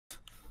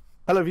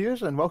Hello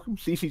viewers and welcome.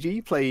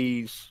 CCG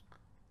plays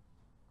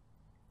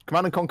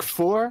Command and Conquer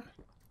 4,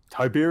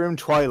 Tiberian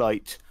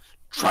Twilight,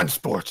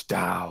 Transport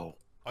Down.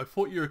 I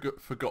thought you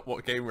forgot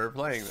what game we were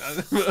playing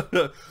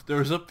then. There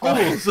was a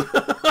pause.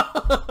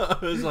 I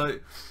was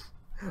like...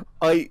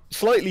 I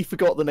slightly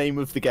forgot the name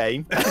of the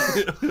game.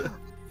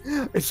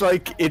 It's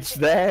like, it's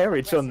there,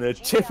 it's on the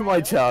tip of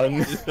my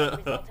tongue. Blame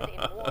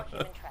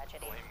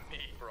me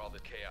for all the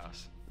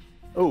chaos.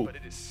 Oh, But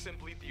it is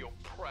simply the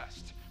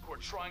oppressed who are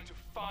trying to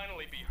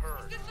finally be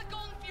heard. Is this the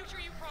golden future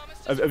you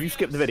promised us? have you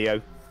skipped the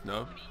video?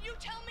 No? You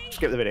tell me.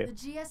 Skip the video.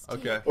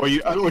 Okay.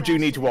 Or do you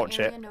need to watch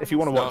it? If you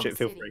want to watch it,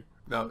 feel free.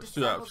 No, let's do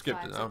that. I've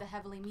skipped it now.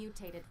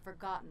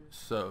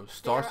 So,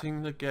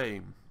 starting the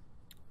game.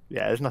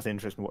 Yeah, there's nothing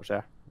interesting to watch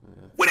there.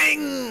 Yeah.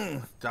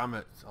 Winning! Damn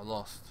it, I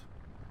lost.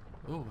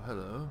 Oh,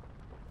 hello.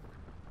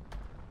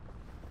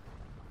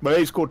 Well,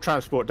 it's called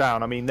Transport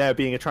Down. I mean, there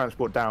being a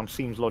Transport Down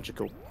seems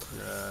logical.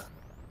 Yeah.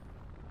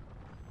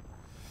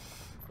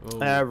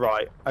 Oh.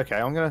 Right. Okay,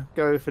 I'm gonna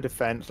go for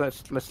defense.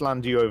 Let's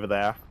land you over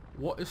there.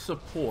 What is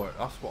support?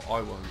 That's what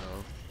I want to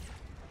know.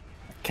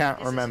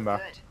 Can't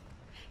remember.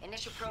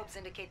 Initial probes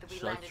indicate that we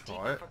Should I landed deep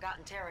try in it?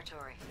 forgotten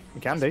territory.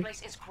 You can This do.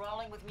 place is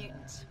crawling with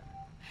mutants.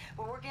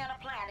 We're working on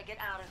a plan to get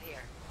out of here.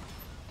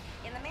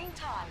 In the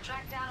meantime,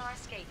 track down our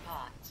escape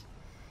pods.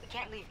 We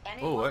can't leave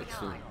anyone Oh,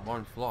 excellent. behind.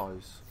 Mine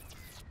flies.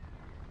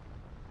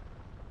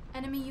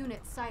 Enemy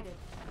unit sighted.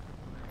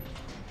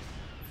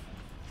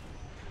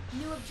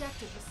 New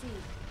objective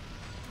received.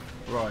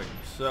 Right,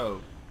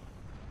 so...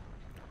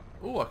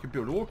 Oh, I can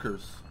build orcas.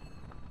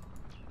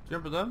 Do you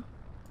remember them?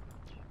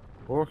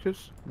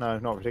 Orcas? No,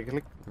 not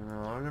particularly.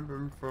 No, I remember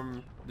them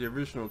from the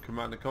original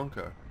Command and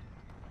Conquer.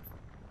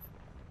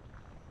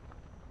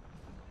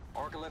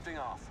 Orca lifting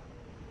off.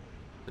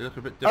 They look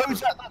a bit Oh, different.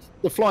 is that's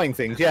the flying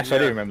things? Yes, I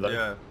do remember that.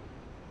 Yeah.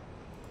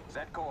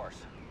 Set course.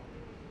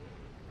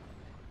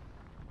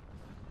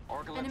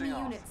 Orca Enemy lifting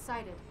off. unit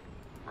sighted.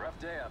 Rough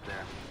day up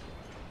there.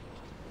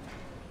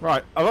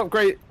 Right, I've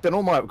done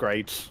all my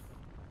upgrades.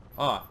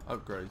 Ah,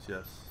 upgrades,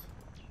 yes.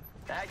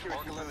 Accuracy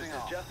boost is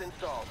just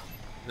installed.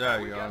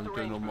 There you go, I'm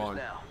doing all mine.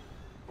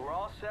 We're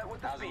all set with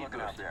the How's it speed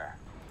looking up boost. there?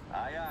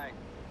 Aye, aye.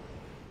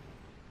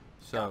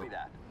 So, Copy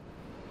that.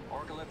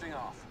 Orca lifting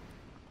off.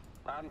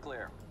 Loud and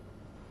clear.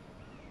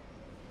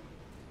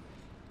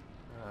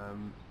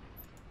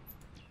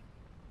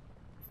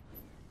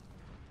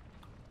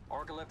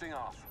 Orca lifting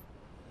off.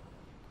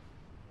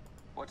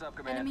 What's up,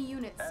 Command? Enemy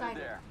unit Headed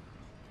sighted. there.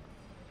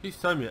 he's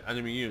telling me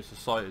enemy units are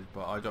sighted,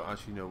 but I don't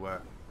actually know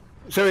where.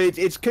 So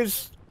it's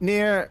because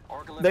near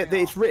Orca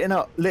lifting it's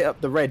off. lit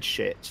up the red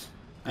shit.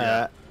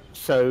 Yeah.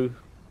 So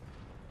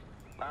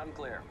Loud and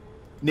clear.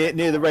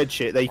 near the red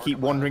shit, they keep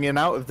wandering in and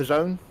out of the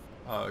zone.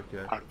 Oh,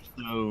 okay.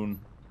 Zone.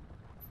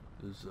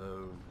 The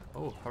zone.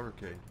 Oh,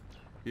 hurricane.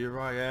 Here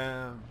I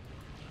am,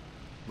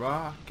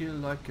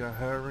 rocking like a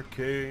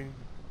hurricane.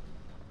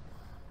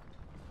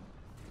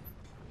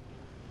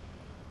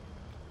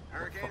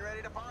 Hurricane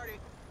ready to party.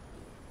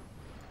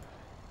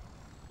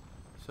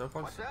 So if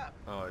I What's up?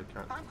 Oh, you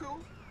can't. I'm cool.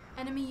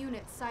 Enemy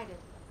unit sighted.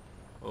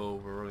 Oh,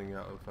 we're running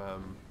out of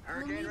We'll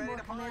Hurricane need ready more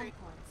to party. command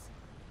points.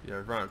 yeah,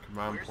 we've run out of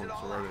command Where's it points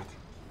all already. at?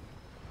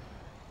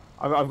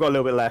 I've got a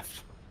little bit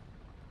left.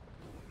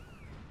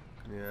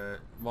 Yeah,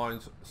 mine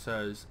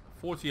says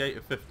 48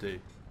 of 50. Is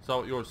that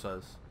what yours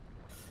says?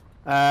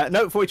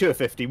 No, 42 or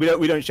 50. We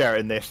don't share it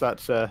in this.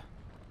 That's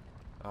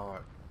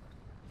Alright.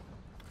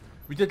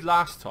 We did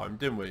last time,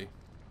 didn't we?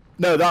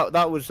 no,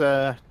 that was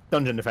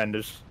Dungeon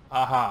Defenders.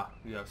 Aha,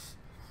 yes.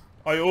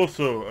 I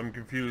also am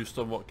confused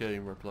on what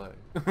game we're playing.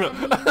 Enemy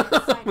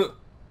unit sighted.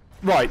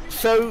 Right.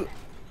 So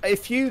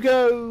if you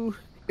go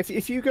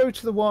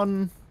to the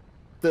one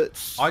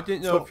that's I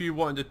didn't know if you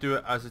wanted to do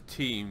it as a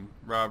team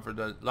rather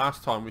than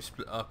last time we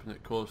split up and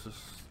it caused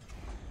us.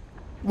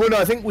 Well, no,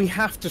 I think we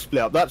have to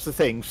split up. That's the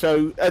thing.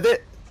 So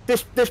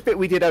this bit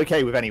we did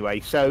okay with anyway.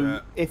 So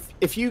Yeah.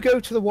 if you go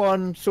to the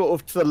one sort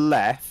of to the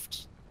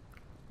left,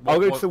 I'll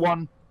go to the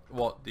one.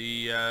 What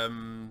the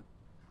Sir,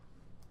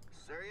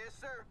 yes,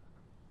 sir.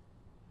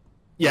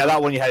 Yeah, that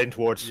one you're heading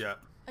towards. yeah.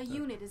 A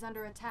unit is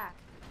under attack.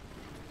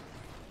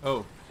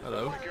 Oh,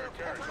 hello. Secure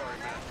territory,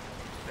 man.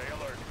 Stay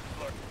alert.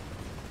 Look.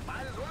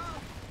 Might as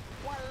well.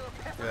 Why a little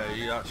pepper Yeah, on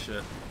eat that? that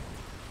shit.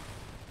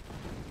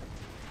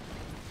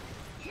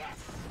 Yes.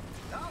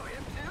 Oh,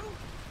 him too.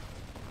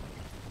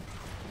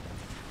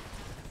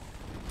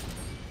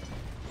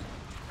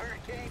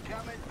 Hurricane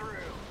coming through.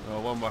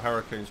 Oh, one of my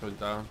hurricanes went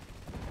down.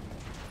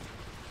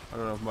 I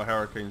don't know if my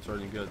hurricanes are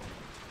any good.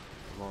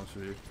 To be honest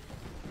with you.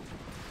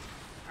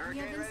 We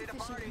have Hurricane ready to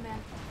insufficient party.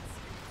 command points.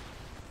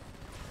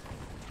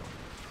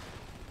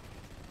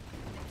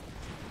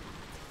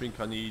 I think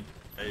I need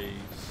a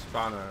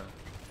spanner.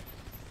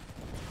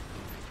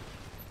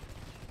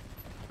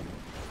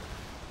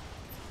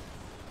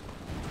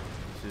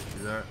 Let's see if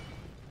you're there.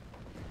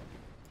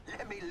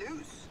 Let me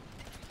loose.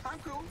 I'm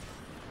cool.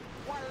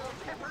 Want a little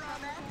pepper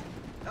on that?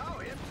 Oh,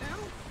 him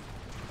too?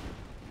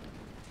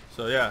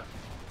 So yeah.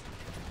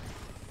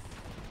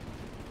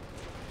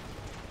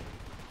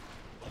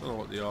 I don't know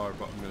what they are,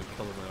 but I'm going to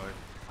kill them anyway.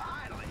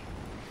 Finally.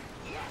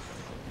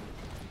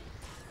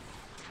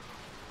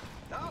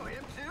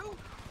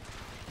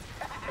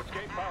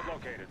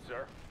 Appreciate it,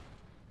 sir.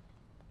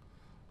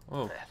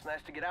 Oh, It's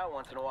nice to get out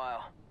once in a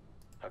while.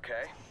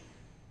 Okay.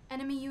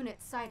 Enemy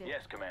unit sighted.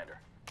 Yes, Commander.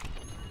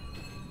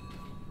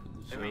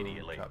 zone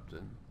Immediately.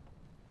 captain.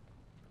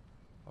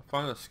 I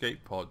found an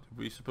escape pod.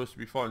 Were you supposed to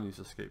be finding these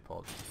escape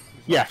pods?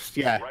 Yes,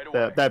 yeah. Right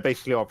They're, away. they're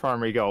basically our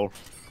primary goal.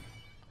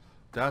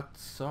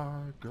 That's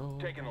our goal.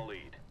 Taking the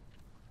lead.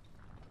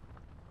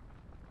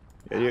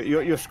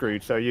 Yeah, you're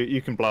screwed, so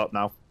you can blow up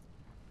now.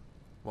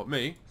 What,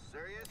 me? Sir,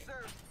 yes,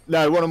 sir.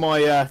 No, one of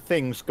my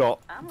things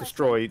got I'm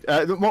destroyed.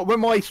 When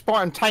my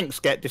Spartan tanks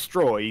get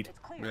destroyed, It's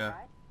clear, Yeah.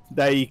 right?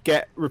 they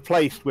get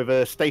replaced with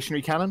a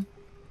stationary cannon.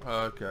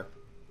 Okay.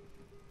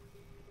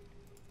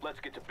 Let's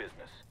get to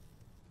business.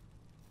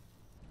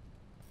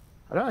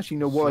 I don't actually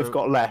know what So, I've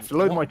got left. A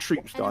load of what- my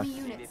troops Enemy died.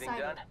 unit Anything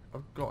sighted. done?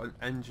 I've got an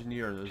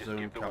engineer and a Just zone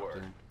give the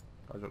captain. word.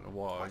 I don't know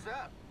why. What's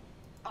up?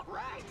 All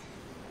right.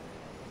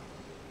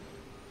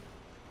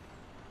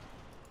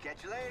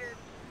 Catch you later.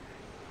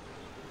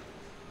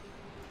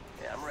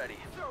 Yeah, I'm ready.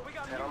 Sir, we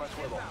got Head on a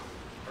swivel.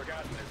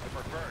 Forgotten is the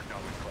preferred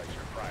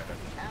nomenclature, Private.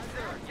 How's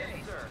it?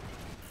 Yes, sir.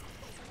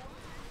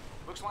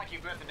 Looks like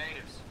you've met the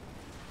natives.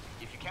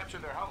 If you capture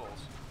their hovels,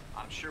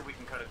 I'm sure we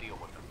can cut a deal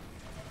with them.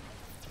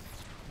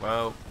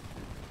 Well,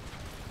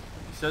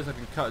 he says I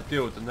can cut a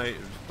deal with the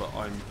natives, but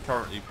I'm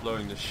currently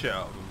blowing the shit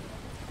out of them.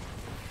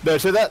 No,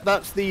 so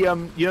that's the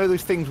you know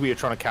those things we were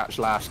trying to catch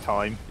last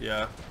time.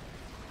 Yeah.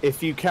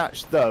 If you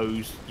catch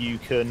those, you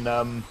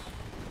can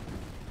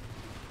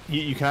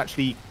you can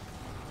actually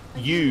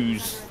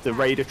use the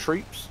raider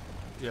troops.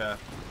 Yeah.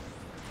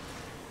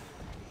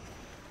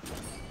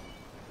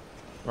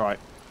 Right.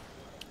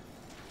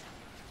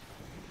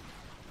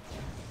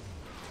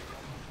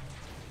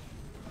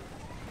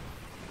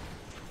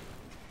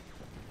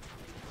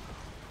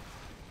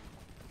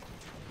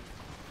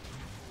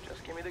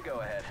 Just give me the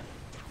go-ahead.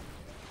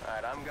 All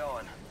right, I'm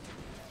going.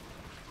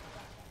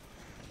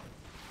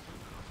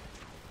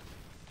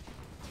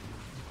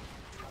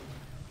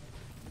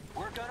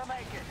 We're gonna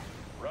make it.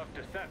 Rough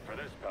descent for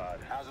this pod.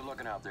 How's it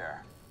looking out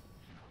there?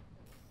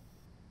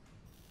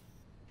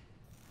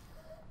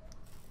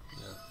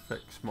 Yeah.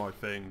 Fix my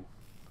thing.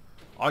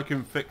 I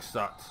can fix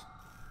that.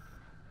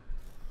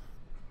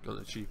 Got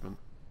an achievement.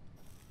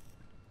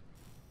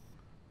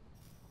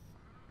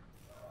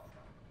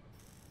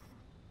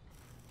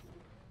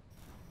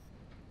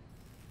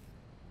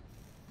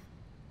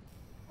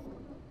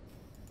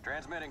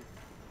 Transmitting.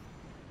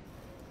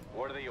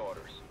 What are the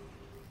orders?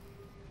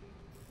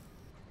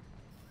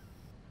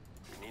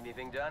 You need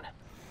anything done?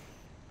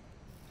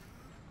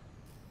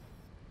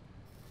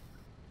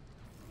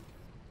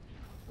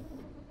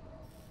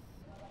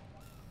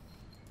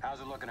 How's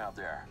it looking out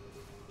there?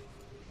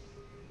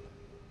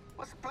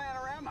 What's the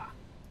panorama?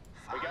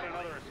 We got Finally.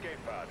 another escape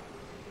pod.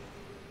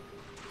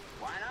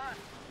 Why not?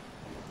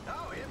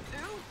 Oh, him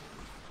too?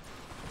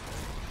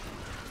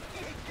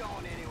 He ain't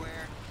going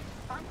anywhere.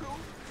 I'm cool.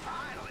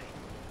 Finally.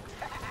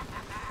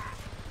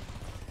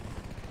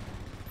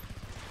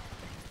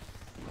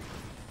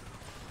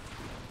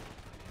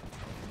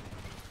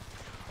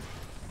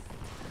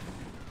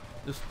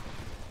 Just,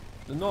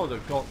 I know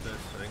they've got this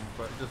thing,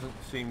 but it doesn't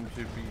seem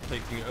to be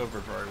taking it over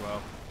very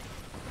well.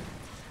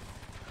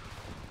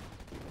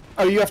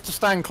 Oh, you have to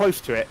stand close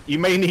to it. You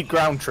may need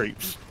ground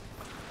troops.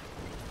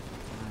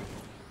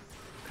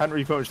 Can't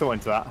really put much thought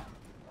into that.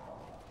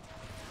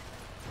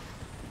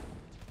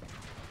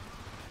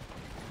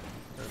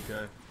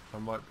 Okay, I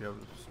might be able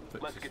to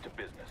fix Let's this. get to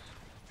business.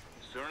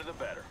 Sooner the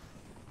better.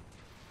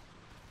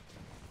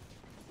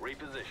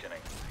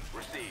 Repositioning.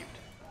 Received.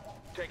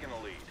 Taking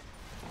the lead.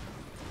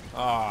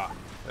 Ah,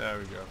 there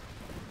we go.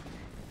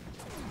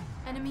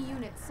 Enemy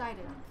unit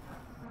sighted.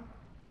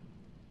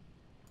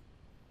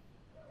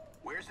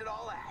 Where's it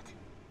all at?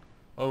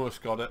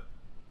 Almost got it.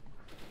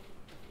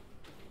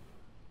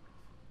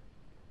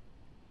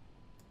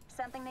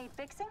 Something need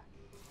fixing?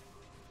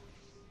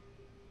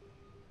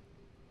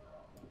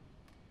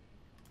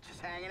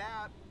 Just hanging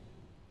out.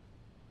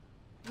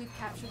 We've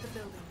captured the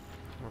building.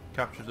 I've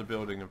captured the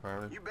building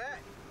apparently. You bet.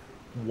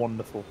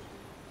 Wonderful.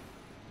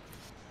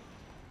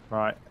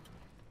 Right.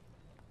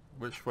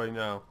 Which way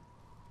now?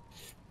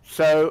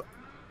 So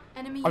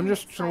Enemy I'm unit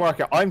just trying to sighted.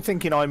 work out. I'm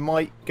thinking I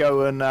might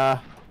go and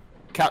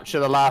capture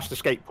the last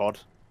escape pod.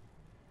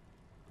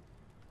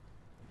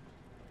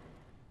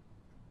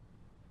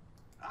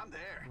 I'm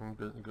there. I'm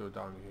going to go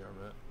down here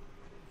a bit.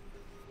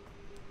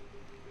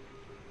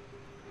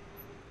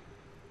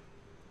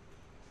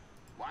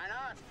 Why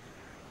not?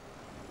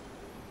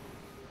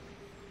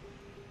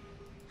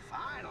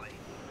 Finally.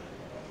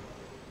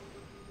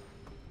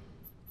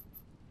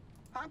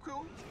 I'm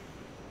cool.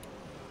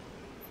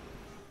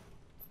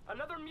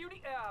 Another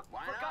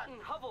Why not? forgotten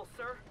hovel,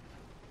 sir.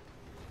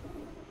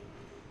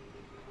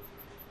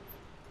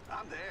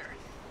 I'm there.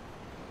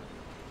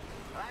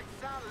 I like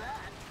the sound of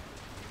that.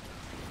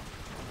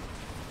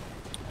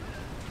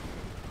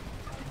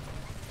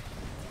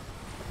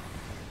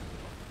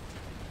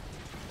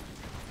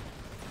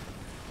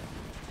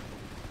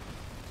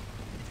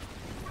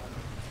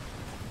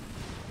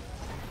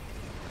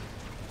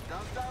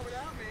 Don't start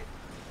without me.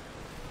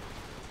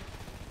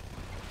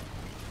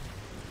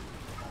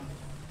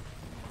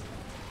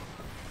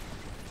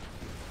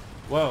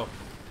 Well,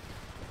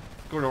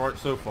 going alright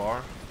so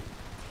far.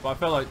 But I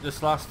felt like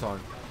this last time.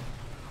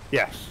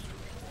 Yes.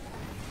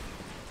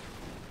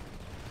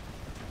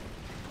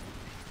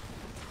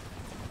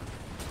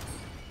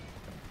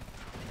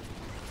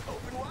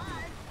 Open wide.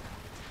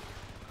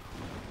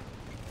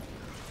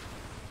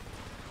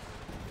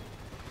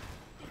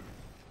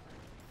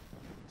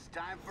 It's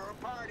time for a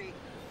party.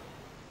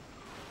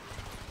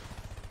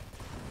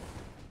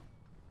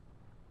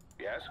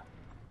 Yes?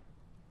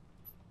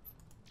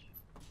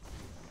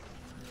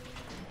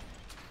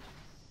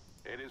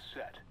 It is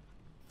set.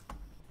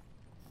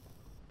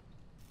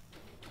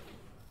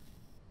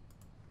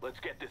 Let's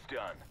get this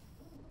done.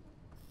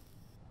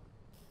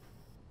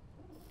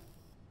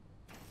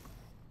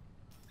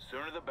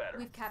 Sooner the better.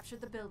 We've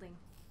captured the building.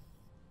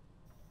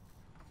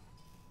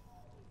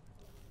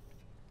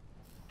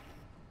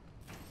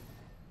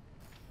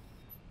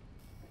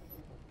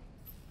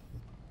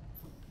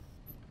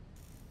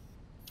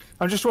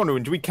 I'm just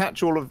wondering, do we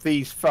catch all of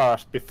these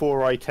first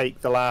before I take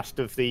the last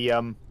of the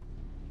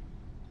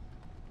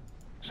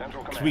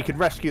Central So Command. we could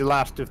rescue the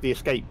last of the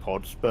escape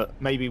pods, but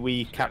maybe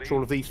we capture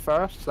all of these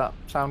first? Does that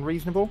sound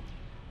reasonable?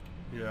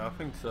 Yeah, I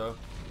think so.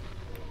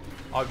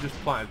 I've just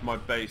planted my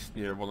base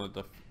near one of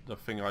the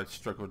thing I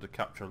struggled to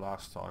capture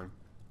last time.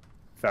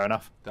 Fair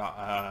enough. That's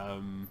What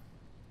are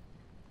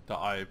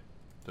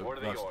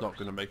the not orders?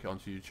 going to make it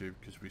onto YouTube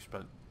because we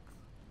spent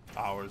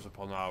hours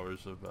upon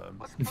hours of.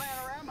 What's the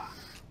panorama?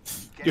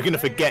 You're going to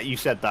forget you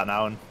said that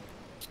now, and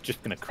it's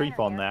just going to creep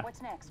on there.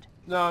 What's next?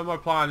 No, my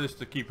plan is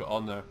to keep it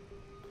on there,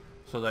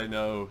 so they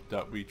know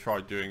that we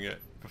tried doing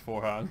it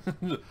beforehand.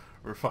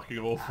 We're fucking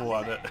awful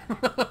at it.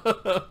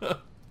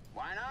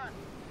 Why not?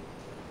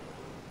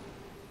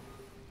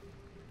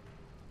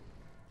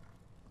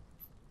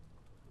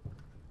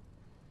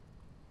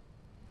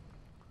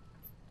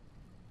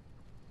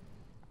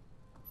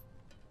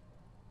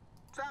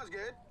 Sounds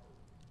good.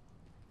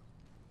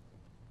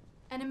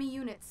 Enemy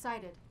unit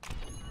sighted.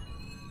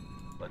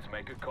 Let's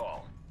make a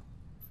call.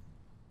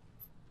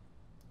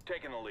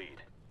 Taking the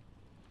lead.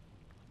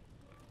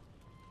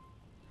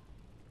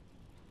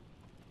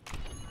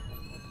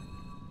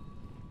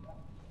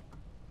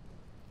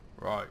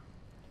 Right.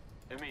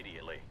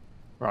 Immediately.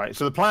 Right,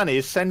 so the plan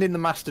is send in the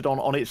Mastodon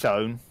on its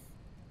own.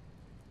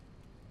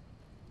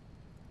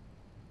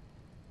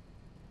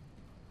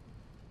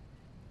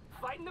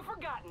 Fighting the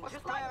forgotten, What's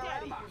just the like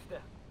Daddy panorama? used to.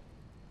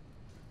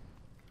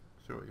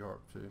 See what you're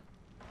up to.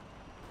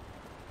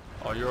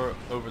 Oh, you're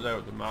over there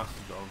with the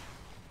Mastodon.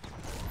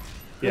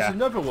 There's Yeah.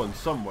 another one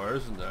somewhere,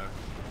 isn't there?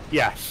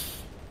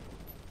 Yes.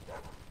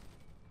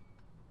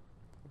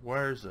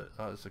 Where is it?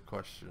 That is the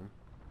question.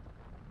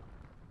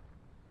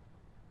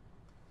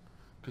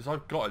 Because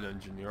I've got an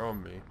engineer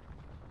on me.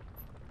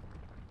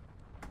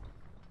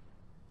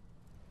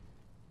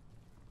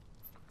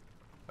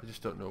 I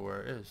just don't know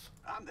where it is.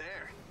 I'm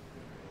there.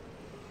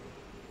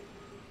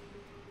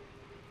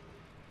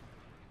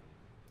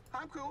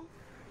 I'm cool.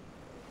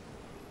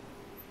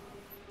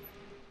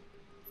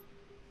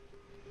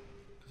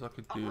 Because I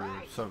could do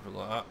Alright. something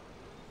like that.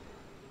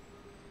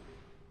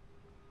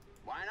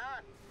 Why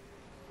not?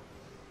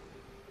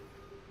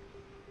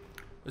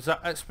 Is that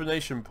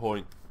explanation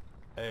point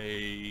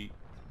a...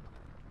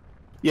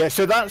 Yeah,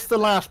 so that's the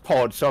last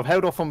pod, so I've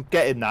held off on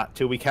getting that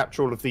till we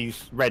capture all of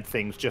these red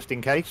things, just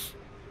in case.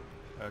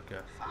 Okay.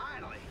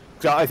 Finally.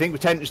 So I think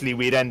potentially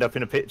we'd end up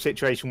in a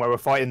situation where we're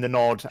fighting the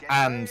Nod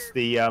and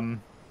the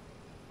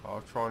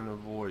I'll try and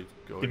avoid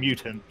going...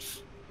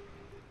 mutants.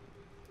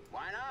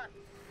 Why not?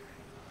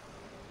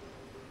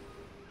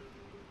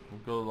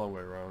 We'll go the long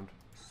way around.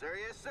 Sir,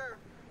 yes, sir.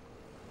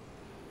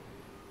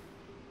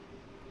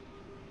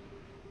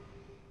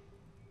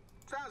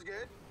 Sounds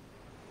good.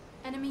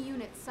 Enemy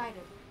unit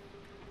sighted.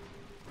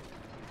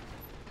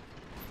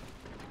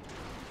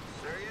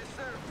 Sir, yes,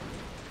 sir.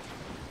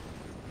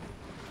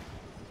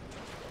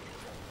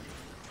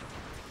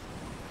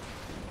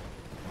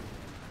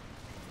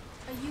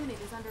 A unit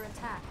is under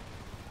attack.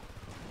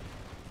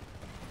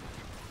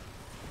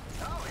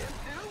 Oh, him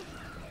too?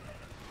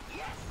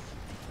 Yes!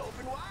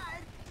 Open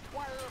wide.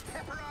 Want a little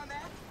pepper on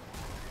that?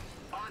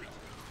 On it.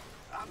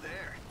 I'm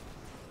there.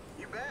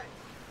 You bet.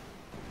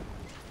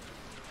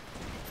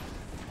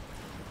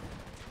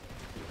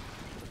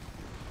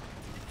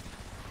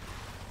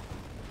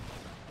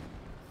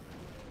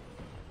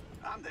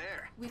 I'm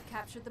there. We've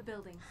captured the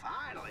building.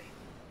 Finally.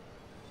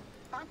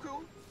 I'm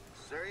cool.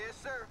 Sir, yes,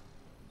 sir.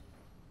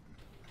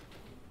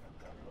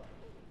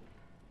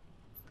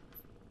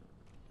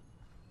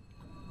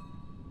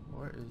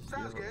 Where is the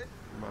Sounds other good.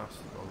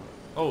 Mastodon?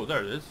 Oh,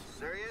 there it is.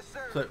 Sir, yes,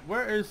 sir. It's like,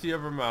 where is the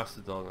other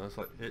Mastodon? I was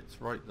like,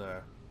 it's right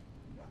there.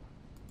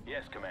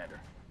 Yes, Commander.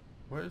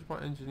 Where is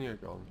my engineer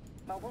gone?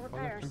 Mobile I left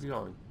him repairs.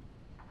 behind.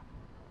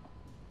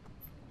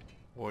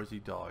 Or has he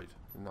died?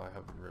 And I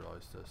haven't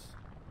realised this.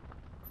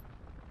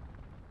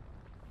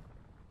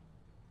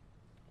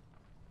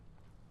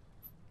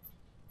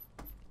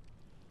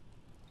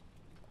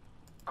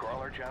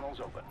 Crawler channels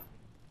open.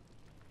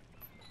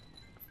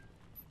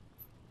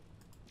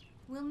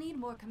 We'll need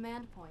more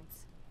command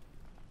points.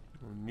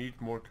 I need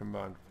more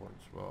command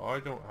points. Well, I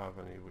don't have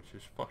any, which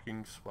is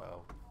fucking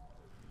swell.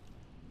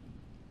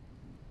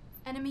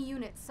 Enemy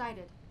unit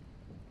sighted.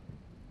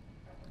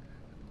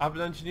 Have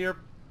an engineer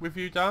with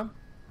you, Dan?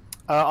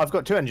 I've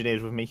got 2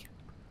 engineers with me.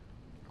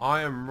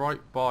 I am right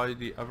by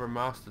the other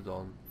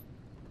Mastodon.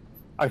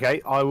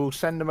 Okay, I will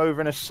send them over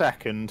in a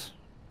second.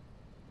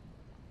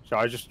 So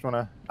I just want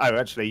to... Oh,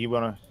 actually,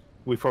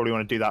 we probably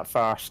want to do that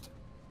first.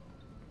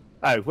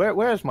 Oh,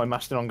 where's my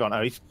Mastodon gone?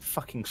 Oh, he's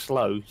fucking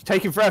slow. He's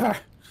taking forever.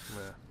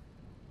 Yeah.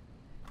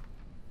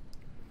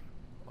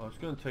 I was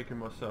going to take him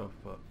myself,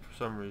 but for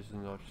some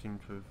reason I seem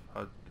to have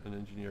had an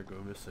engineer go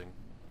missing.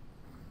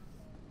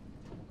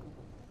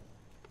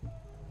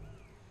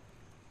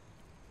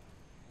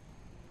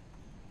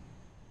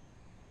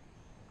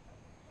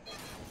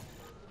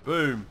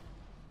 Boom!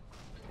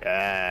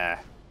 Yeah.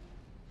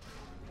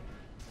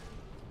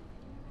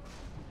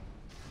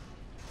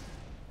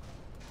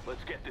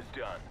 Let's get this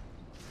done.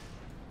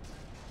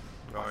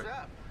 Right. What's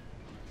up?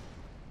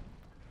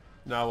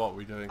 Now what are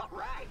we doing? All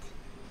right.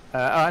 Oh,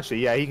 actually,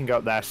 yeah, he can go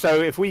up there.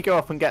 So if we go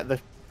up and get the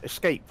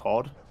escape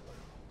pod...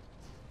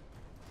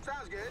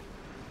 Sounds good.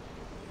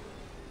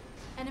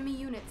 Enemy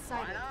unit Why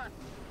sighted. not?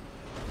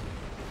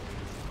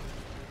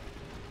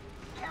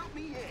 Count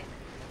me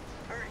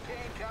in.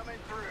 Hurricane coming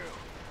through.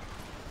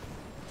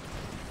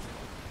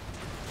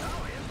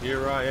 Oh, it's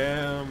Here I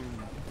am,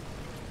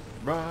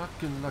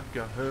 rocking like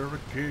a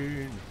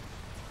hurricane.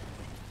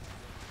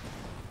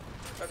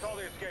 That's all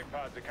the escape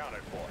pods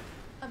accounted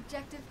for.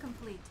 Objective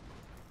complete.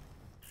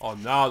 Oh,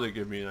 now they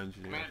give me an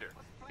engineer. Commander,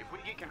 if we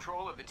get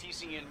control of the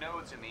TCN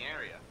nodes in the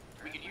area,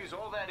 we could use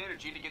all that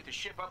energy to get the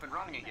ship up and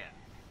running again.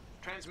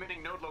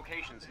 Transmitting node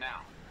locations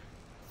now.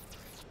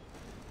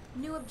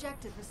 New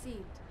objective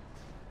received.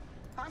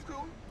 I'm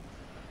cool.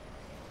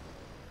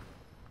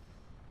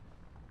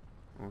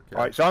 Okay.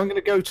 Right, so I'm going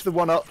to go to the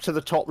one up to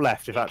the top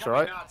left, if that's all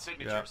right. Incoming node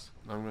signatures.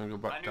 Yeah, I'm going to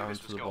go I back knew down this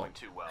to was the going bottom.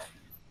 too well.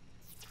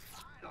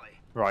 Finally.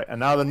 Right, and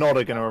now the nod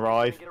are going to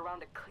arrive. Get around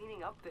to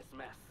cleaning up this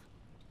mess.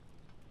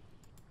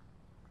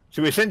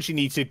 So we essentially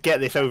need to get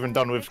this over and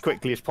done with as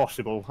quickly as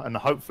possible, and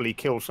hopefully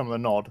kill some of the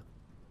nod.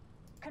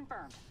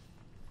 Confirmed.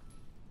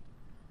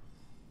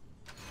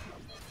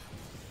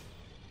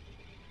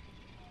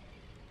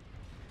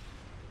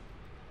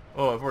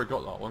 Oh, I've already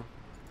got that one.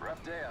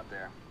 Rough day out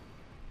there.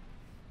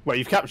 Well,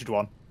 you've captured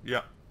one.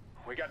 Yeah.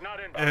 We got not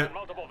inbound Uh, on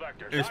multiple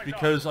vectors. It's Eyes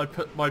because I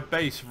put my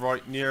base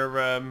right near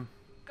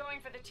Going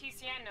for the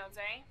TCN nodes,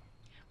 eh?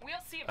 We'll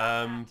see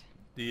about that.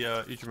 the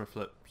Idrima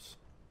flips.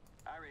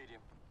 I read you.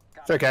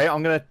 It's okay,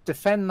 I'm going to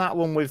defend that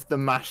one with the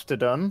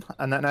Mastodon,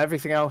 and then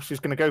everything else is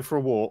going to go for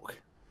a walk.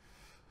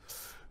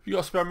 You got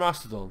a spare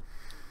Mastodon?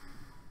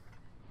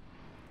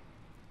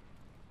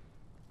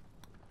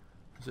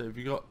 So if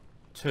you got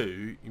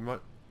 2, you might.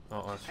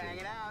 Oh, actually,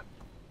 Hanging out.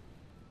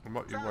 it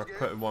might be Sounds worth good.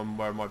 putting one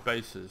where my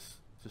base is,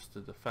 just to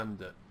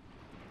defend it.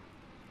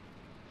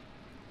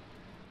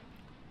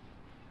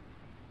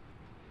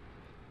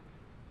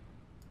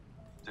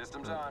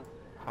 Systems on.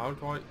 How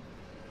do I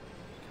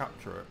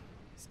capture it?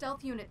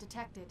 Stealth unit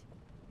detected.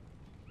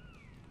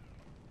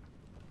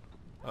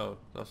 Oh,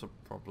 that's a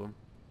problem.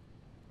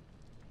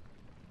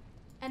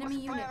 Enemy What's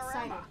the unit panorama?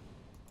 sighted.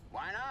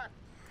 Why not?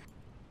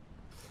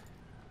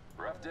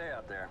 Rough day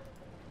out there.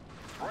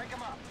 Break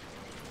them up.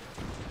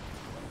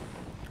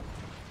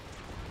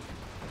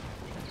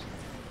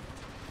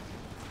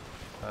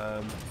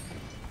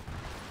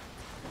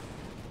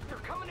 They're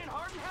coming in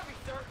hard and heavy,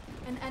 sir.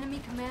 An enemy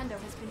commando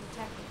has been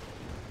detected.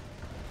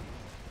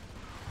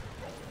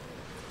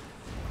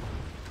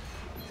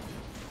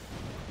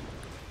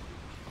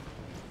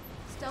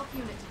 Stealth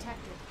unit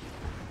detected.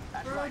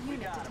 Burrowed right, we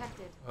unit got 'em.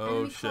 detected. Oh,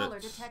 Enemy shit. crawler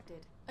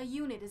detected. A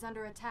unit is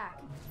under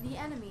attack. The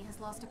enemy has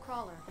lost a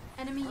crawler.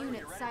 Enemy Crew,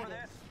 unit you ready for sighted.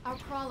 this? Our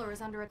crawler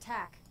is under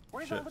attack.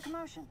 Where's all all the the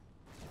commotion?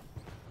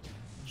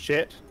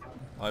 Shit.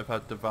 I've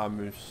had the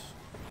Vamoose.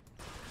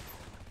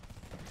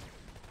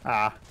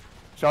 Ah.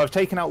 So I've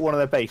taken out one of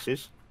their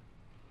bases.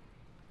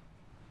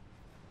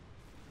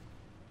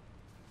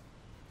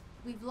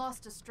 We've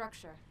lost a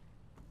structure.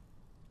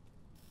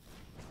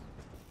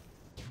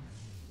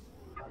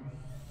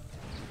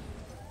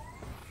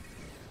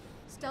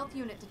 Stealth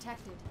unit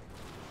detected.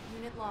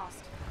 Unit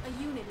lost.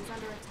 A unit is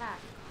under attack.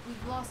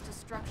 We've lost a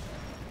structure.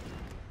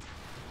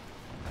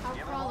 Our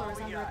Give 'em crawler all is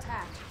we under got.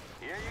 attack.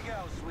 Here you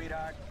go,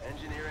 sweetheart.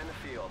 Engineer in the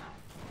field.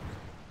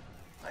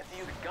 I see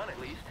you the gun at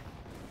least.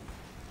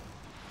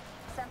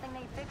 Something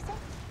need fixing?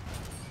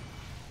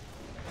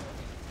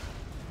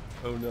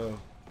 Oh no.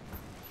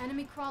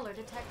 Enemy crawler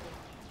detected.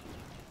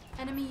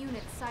 Enemy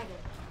unit sighted.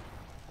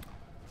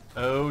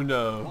 Oh We'll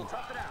no.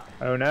 tough it out.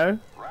 Oh no?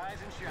 Rise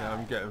and shine. Yeah,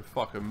 I'm getting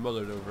fucking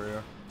mothered over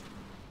here.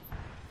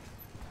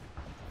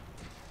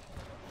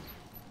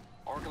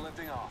 Orca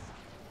lifting off.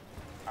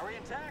 Are we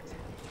intact?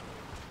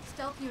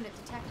 Stealth unit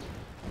detected.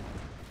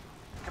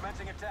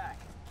 Commencing attack.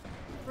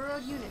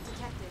 Burrowed unit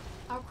detected.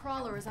 Our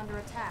crawler is under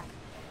attack.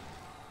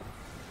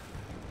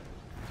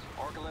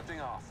 Orca lifting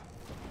off.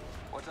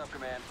 What's up,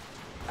 Command?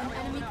 An How we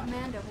enemy holding up?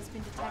 commando has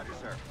been detected. Roger,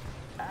 sir.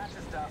 That's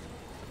the stuff.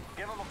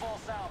 Give him a full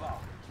salvo.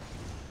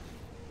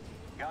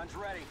 Guns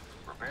ready.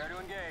 Prepare to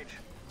engage.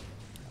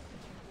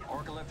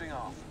 Orca lifting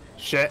off.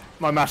 Shit,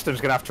 my master's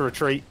gonna have to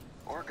retreat.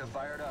 Orca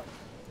fired up.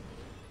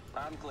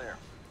 I'm clear.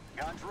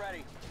 Guns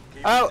ready.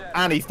 Keep Oh, it steady.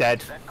 and he's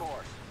dead. Set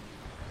course.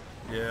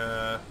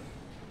 Yeah.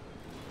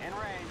 In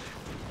range.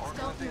 Orca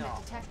Stealth lifting unit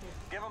off. detected.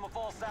 Give him a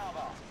full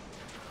salvo.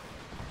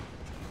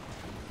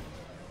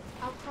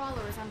 Our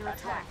crawler is under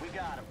That's attack. right. We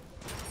got him.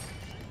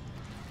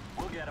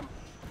 We'll get him.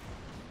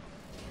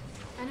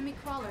 Enemy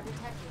crawler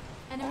detected.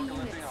 Enemy Orca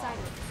unit lifting off.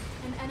 sighted.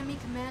 An enemy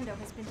commando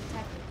has been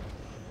detected.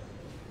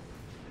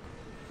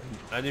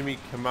 Enemy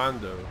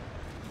commando.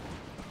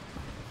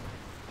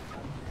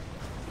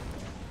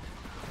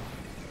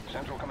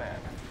 Central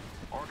Command.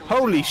 Orca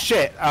Holy lifting off.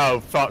 shit! Oh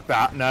fuck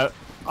that! No,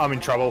 I'm in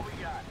trouble.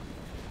 We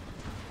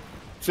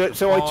got.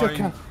 So I took.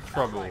 Fine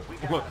trouble.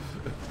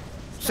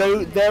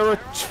 So there are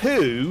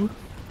two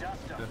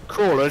Dust him.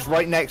 crawlers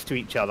right next to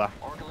each other.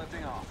 Orca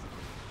lifting off.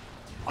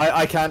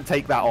 I can't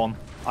take that on.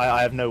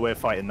 I have no way of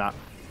fighting that.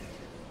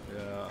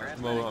 Yeah, at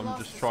the moment I'm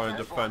just trying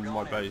to defend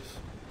my base.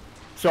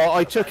 So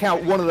I took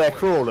out one of their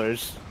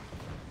crawlers,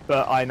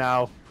 but I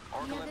now.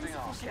 Orca We have lifting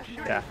off.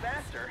 insufficient Yeah.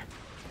 Faster.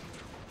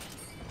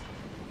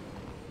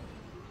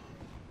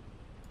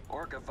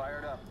 Orca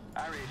fired up.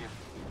 I read you.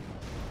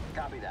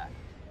 Copy that.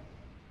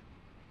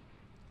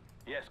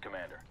 Yes,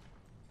 Commander.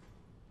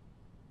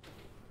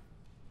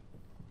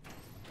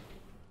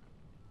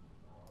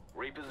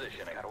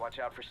 Repositioning. Gotta watch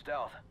out for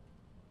stealth.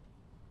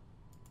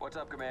 What's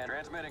up, Command?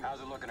 Transmitting. How's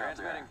it looking out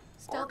there? Transmitting.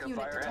 Stealth Orca unit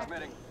fire. detected.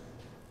 Transmitting.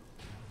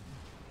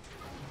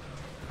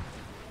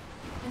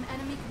 An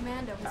enemy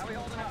commando has How we been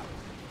holding up?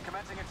 detected.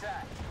 Commencing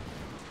attack.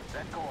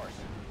 Set course.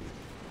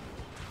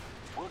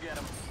 We'll get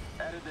him.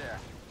 Headed there.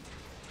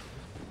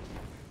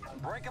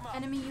 Break him up.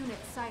 Enemy unit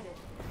sighted.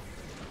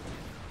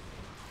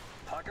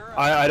 Pucker up.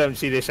 I don't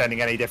see this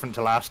ending any different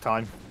to last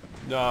time.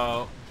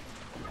 No.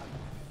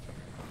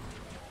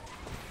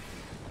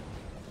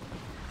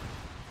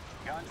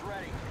 Guns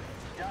ready.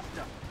 Dust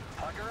him.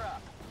 Pucker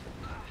up.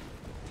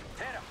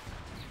 Hit him.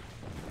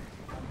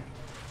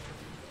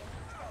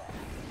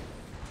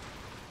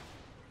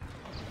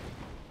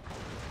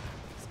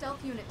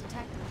 Stealth unit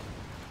detected.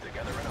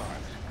 Together in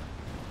arms.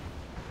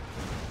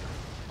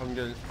 I'm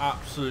getting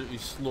absolutely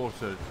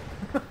slaughtered.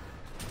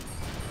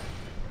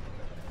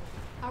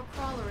 Our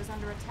crawler is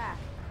under attack.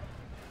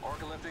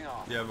 Orca lifting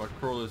off. Yeah, my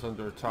crawler's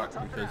under attack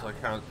because I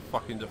can't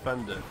fucking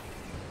defend it.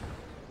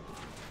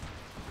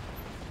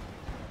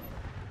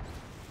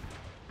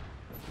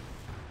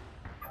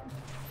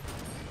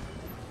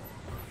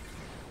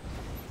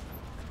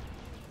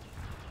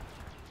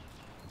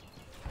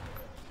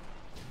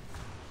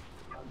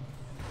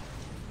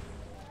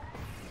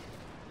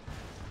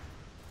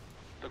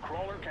 The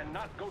crawler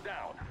cannot go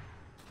down.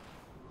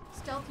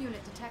 Stealth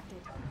unit detected.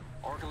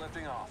 Orca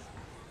lifting off.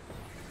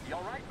 You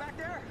all right back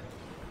there?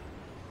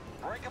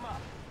 Break him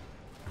up.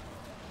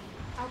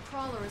 Our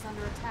crawler is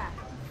under attack.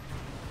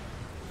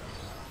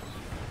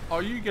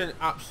 Are you getting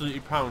absolutely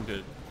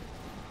pounded?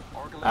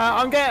 Orca lifting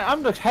off.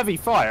 I'm just heavy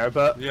fire,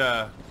 but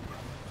Yeah.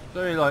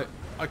 So like,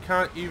 I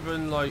can't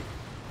even like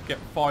get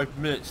 5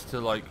 minutes to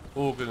like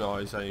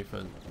organize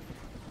anything.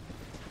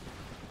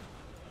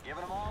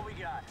 Giving them all we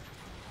got.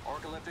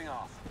 Orca lifting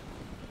off.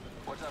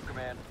 What's up,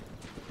 Command?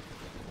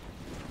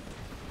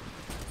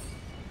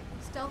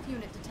 Stealth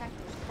unit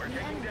detected. We're The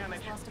taking enemy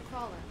damage. has lost a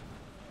crawler.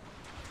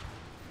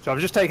 so I've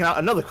just taken out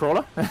another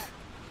crawler.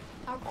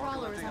 Our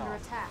crawler is lifting under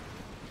off. attack.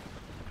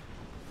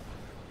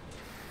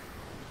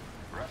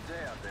 Rough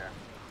day out there.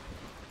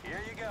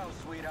 Here you go,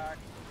 sweetheart.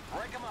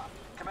 Break him up.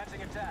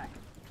 Commencing attack.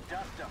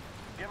 Dust him.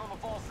 Give him a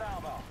full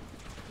salvo.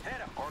 Hit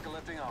him. Orca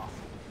lifting off.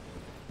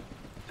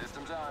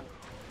 Systems on.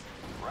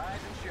 Rise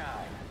and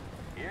shine.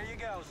 Here you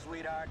go,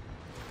 sweetheart.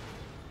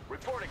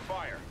 Reporting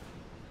fire.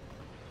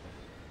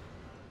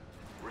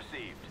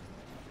 Received.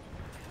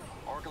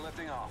 Orca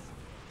lifting off.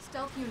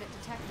 Stealth unit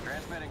detected.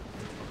 Transmitting.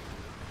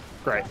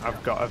 Great,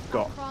 I've got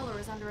Our crawler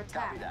is under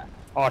attack. Copy that.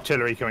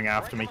 artillery coming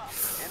after Break me. 'em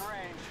up. In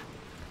range.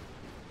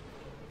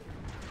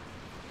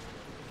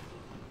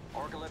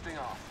 Orca lifting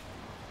off.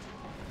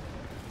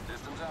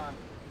 Systems on.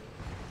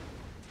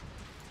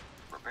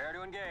 Prepare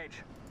to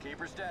engage. Keep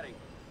her steady.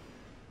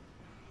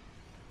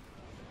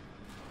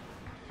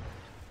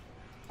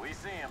 We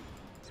see him.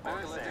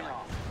 Orca lifting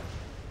off.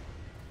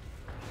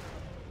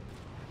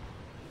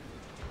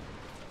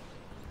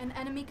 An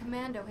enemy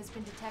commando has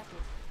been detected.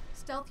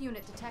 Stealth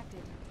unit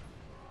detected.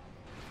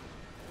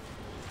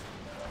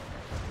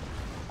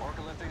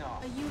 Orca lifting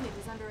off. A unit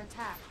is under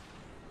attack.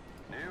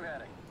 New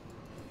heading.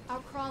 Our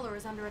crawler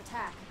is under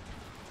attack.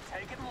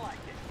 Take it and like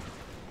it.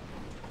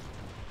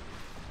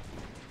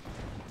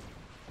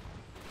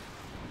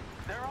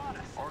 They're on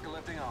us. Orca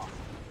lifting off.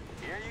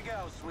 Here you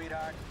go,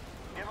 sweetheart.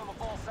 Give him a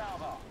full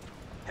salvo.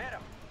 Hit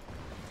him.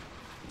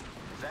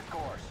 Set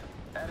course.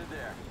 Headed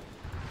there.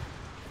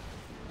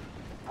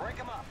 Break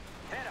him up.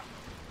 Hit him.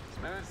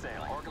 Smooth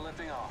sailing. Orca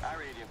lifting off. I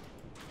read you.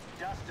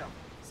 Dust him.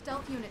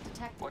 Stealth unit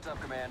detected. What's up,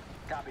 Command?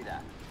 Copy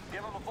that.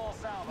 Give him a full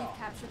salvo. We've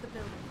captured the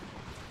building.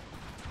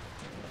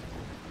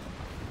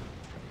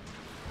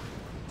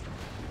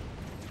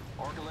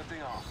 Orca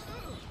lifting off.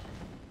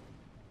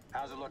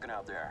 How's it looking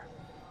out there?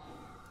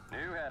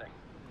 New heading.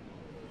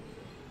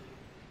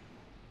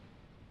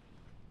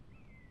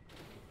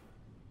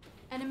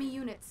 Enemy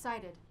unit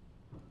sighted.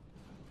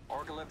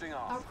 Orca lifting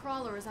off. Our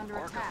crawler is under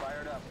Orca attack.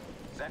 fired up.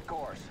 Set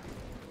course.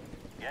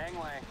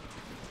 Gangway.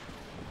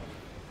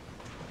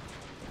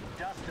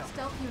 Dust 'em.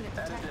 Stealth unit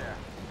Headed detected.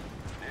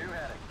 there. New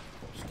heading.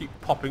 Just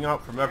keep popping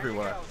out from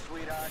everywhere. There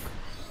you go, sweetheart.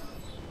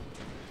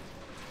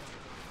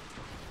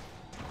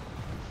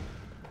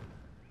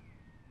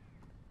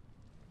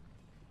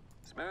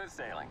 Smooth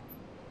sailing.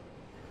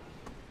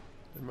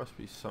 There must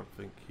be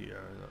something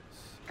here.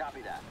 That's...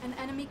 Copy that. An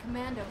enemy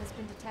commando has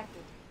been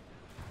detected.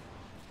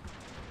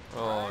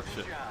 Oh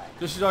shit.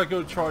 Just as I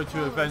go try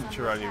to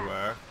adventure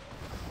anywhere,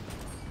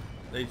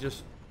 they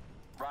just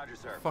Roger,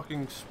 sir.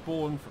 fucking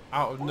spawn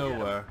out of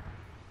nowhere.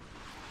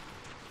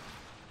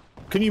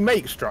 Can you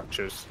make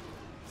structures?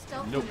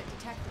 Stealth Nope. unit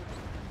detected.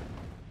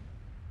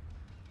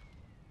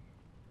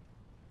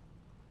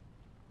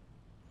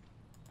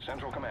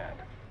 Central Command.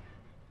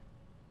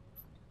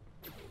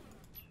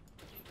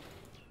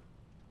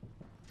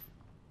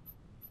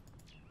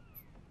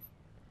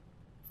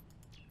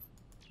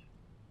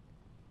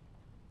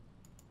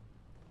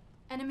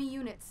 Enemy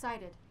unit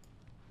sighted.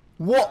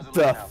 What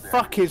the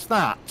fuck is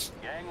that?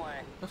 Gangway.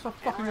 That's a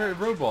fucking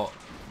robot.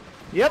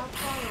 Yep. Our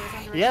crawler is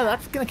under Yeah, attack.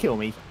 that's gonna kill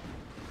me.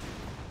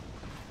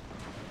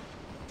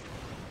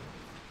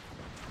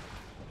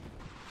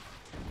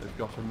 They've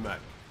got a mech.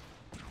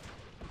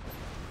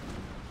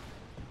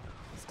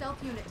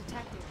 Stealth unit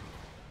detected.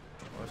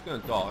 Well, it's gonna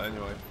die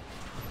anyway.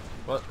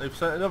 But they've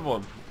sent another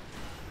one.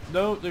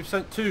 No, they've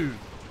sent two.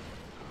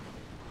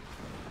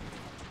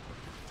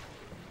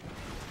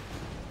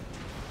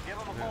 Give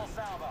him a full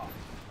salvo.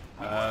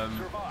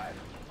 Survive.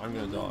 I'm We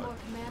gonna need die. more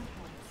command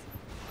points.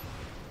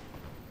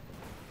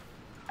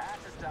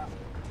 That's the stuff.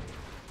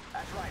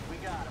 That's right, we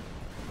got him.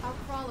 Our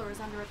crawler is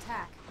under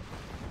attack.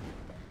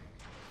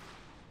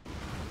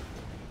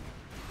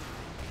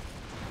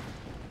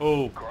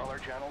 Oh, Crawler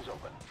channels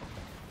open.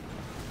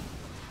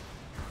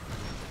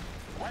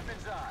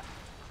 Weapons on.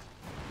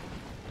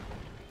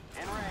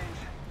 In range.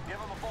 Give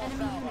him a full Enemy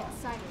salvo. unit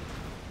sighted.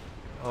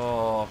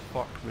 oh,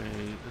 fuck me.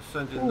 They're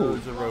sending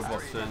loads of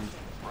robots in. Rise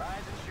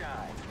and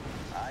shine.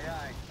 Aye,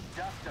 aye.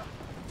 Dust him.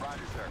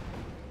 Roger, sir.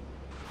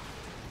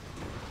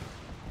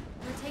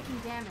 We're taking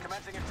damage.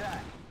 Commencing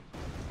attack.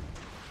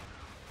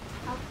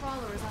 Our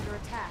crawler is under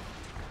attack.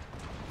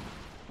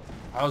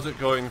 How's it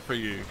going for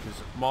you? Because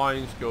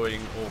mine's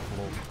going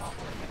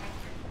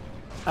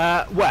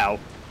awful. Well,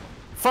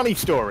 funny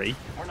story.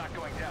 We're not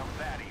going down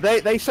that easy.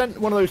 They sent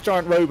one of those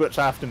giant robots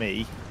after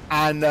me,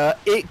 and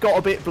it got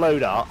a bit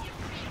blowed up.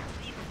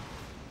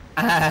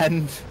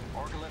 And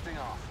Orca lifting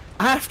off.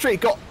 after it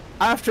got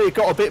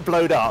a bit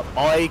blowed up,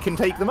 I can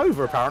take them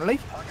over apparently.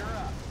 Pucker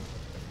up.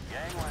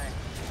 Gangway.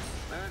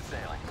 Smooth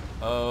sailing.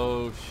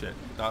 Oh shit,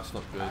 that's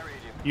not good. I read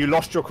you. You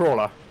lost your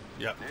crawler.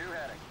 Yep. New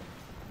heading.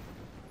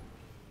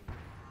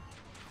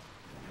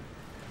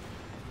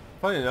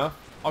 Funny enough,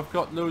 I've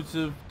got loads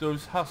of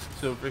those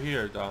husks over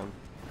here, Dan.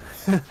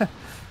 Giving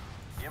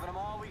them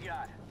all we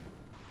got.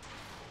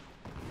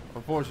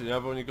 Unfortunately,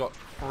 I've only got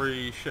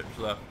 3 ships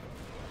left.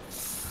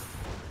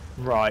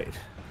 Right.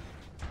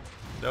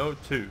 No,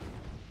 2.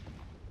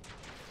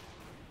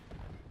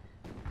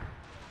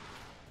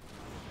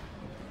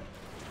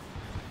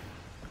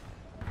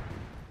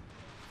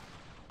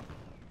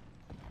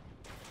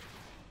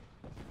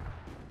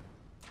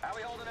 How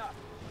we holding up?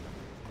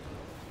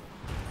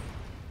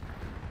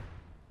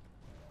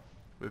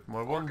 With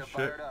my one Orca ship,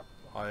 fired up.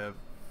 I have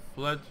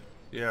fled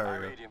the I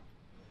area. read you.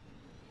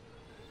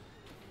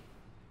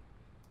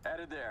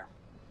 Headed there.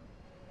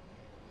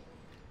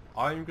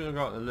 I'm going to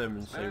go out on a limb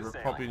and say Smooth we're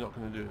sailing. probably not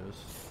going to do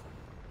this.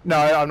 No,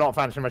 I'm not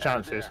fancying my Headed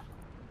chances. there.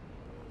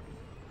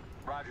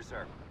 Roger,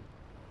 sir.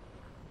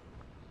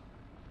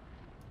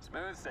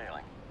 Smooth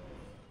sailing.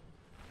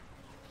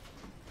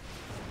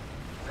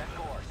 Set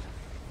course.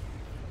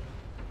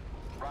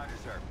 Roger,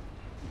 sir.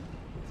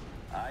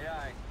 Aye,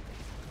 aye.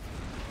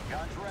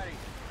 Guns ready.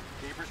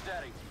 Keep her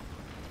steady.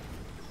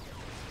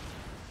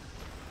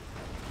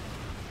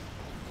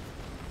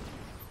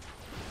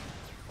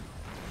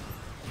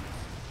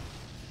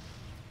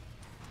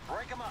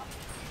 Break them up.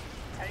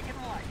 Take it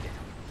like it.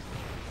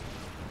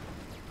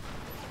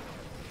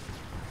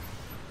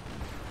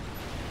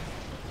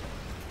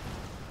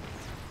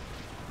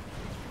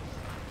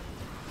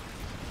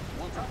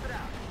 We'll tough it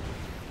out.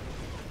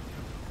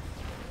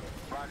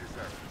 Roger,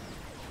 sir.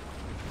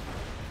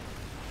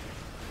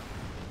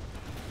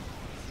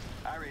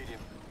 I read you.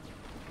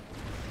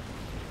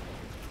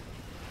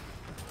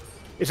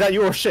 Is that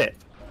your ship?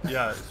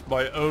 Yeah, it's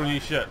my only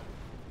ship.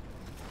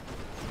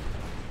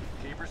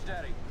 Keep her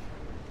steady.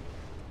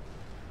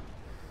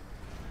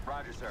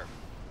 Roger, sir.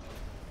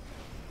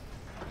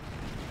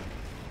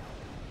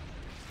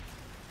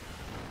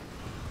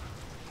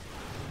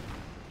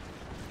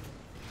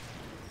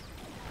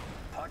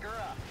 Pucker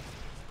up.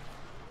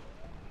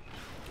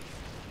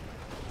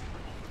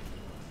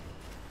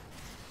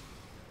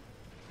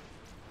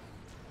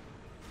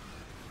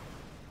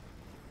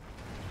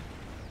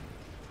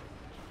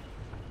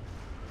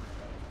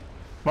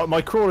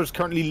 My crawler's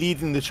currently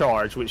leading the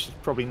charge, which is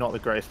probably not the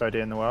greatest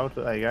idea in the world,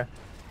 but there you go.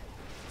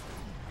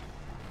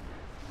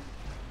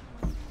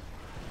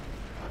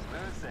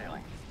 Smooth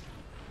sailing.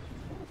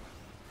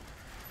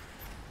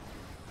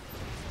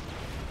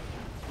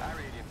 I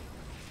read you.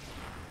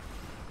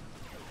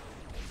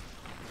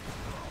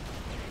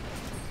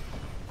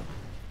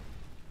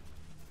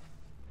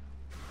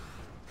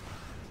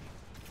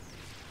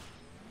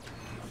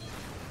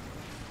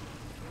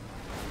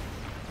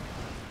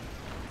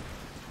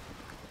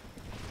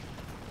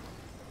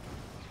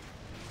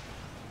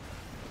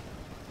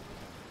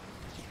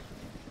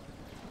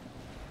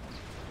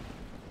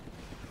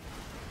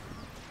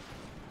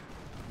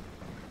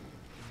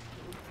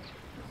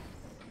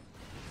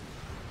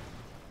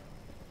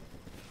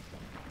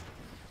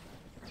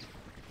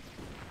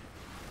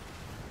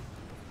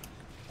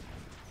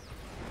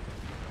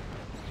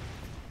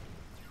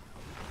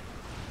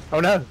 Oh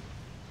no!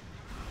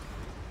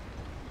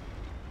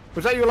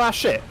 Was that your last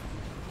ship?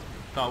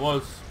 That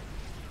was.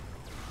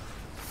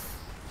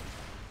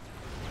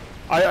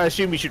 I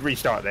assume we should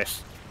restart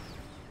this.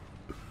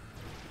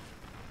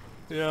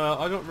 Yeah,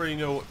 I don't really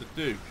know what to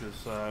do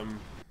because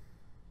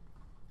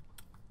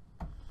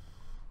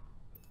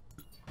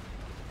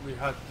we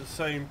had the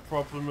same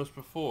problem as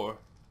before.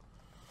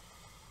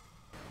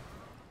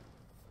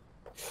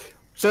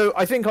 So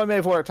I think I may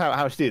have worked out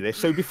how to do this.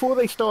 So before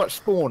they start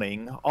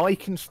spawning, I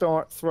can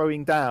start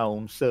throwing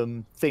down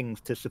some things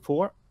to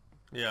support.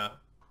 Yeah.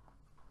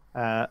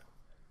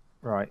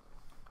 Right.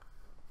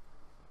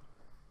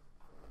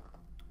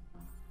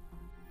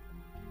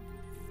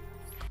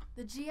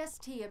 The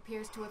GST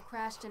appears to have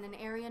crashed in an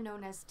area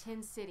known as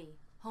Tin City,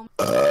 home.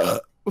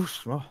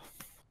 Oof, well.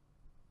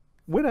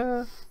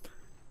 Winner.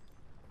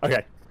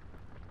 Okay.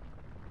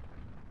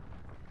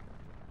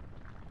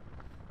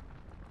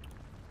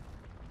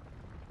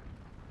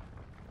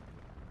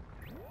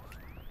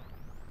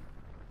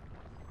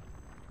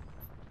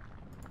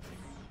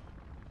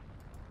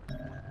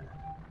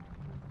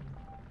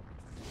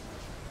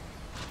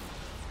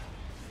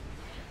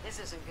 This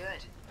isn't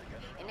good.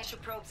 Initial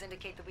probes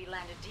indicate that we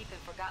landed deep in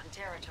forgotten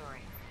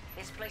territory.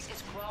 This place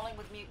is crawling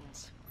with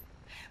mutants.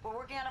 We're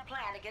working on a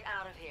plan to get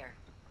out of here.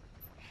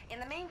 In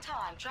the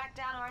meantime, track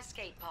down our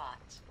escape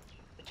pods.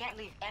 We can't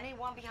leave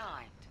anyone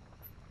behind.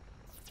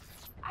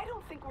 I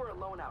don't think we're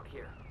alone out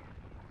here.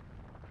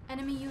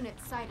 Enemy unit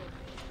sighted.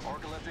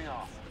 Orca lifting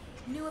off.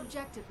 New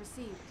objective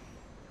received.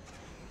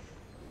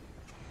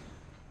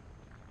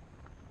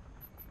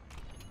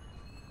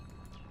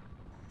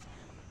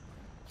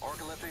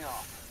 Orca lifting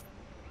off.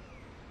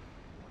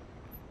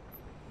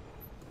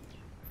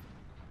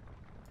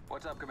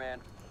 What's up,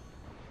 Command?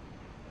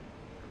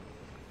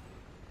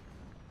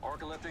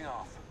 Orca lifting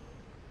off.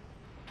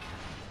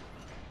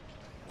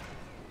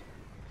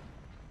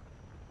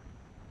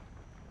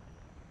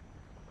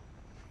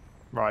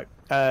 Right.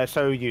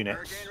 So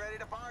units. Hurricane ready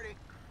to party.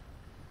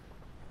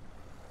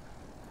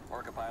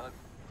 Orca pilot.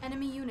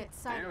 Enemy unit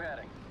sighted. New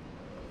heading.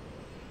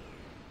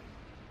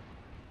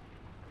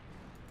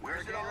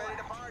 Where's it all ready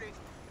to party?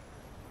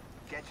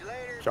 Catch you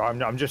later. So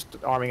I'm just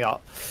arming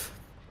up.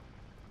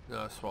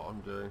 That's what I'm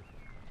doing.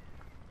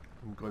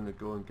 I'm going to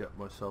go and get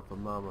myself a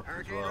mammoth as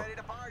Hurricane well. ready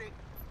to party.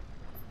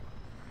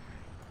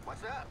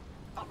 What's up?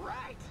 All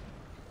right.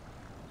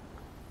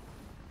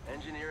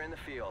 Engineer in the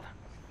field.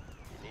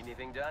 You need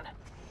anything done?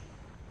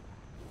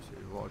 See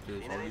what I do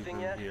is Seen I'll leave anything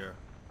him yet? here.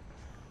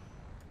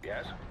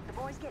 Yes? The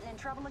boys getting in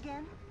trouble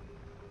again?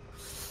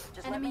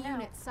 Just Enemy let me know.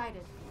 unit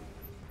sighted.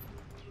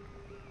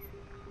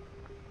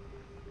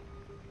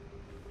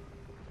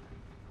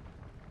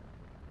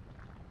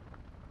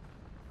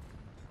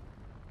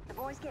 The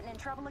boys getting in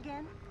trouble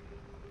again?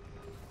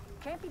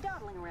 Can't be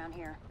dawdling around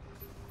here.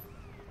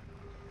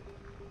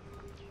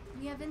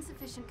 We have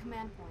insufficient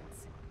command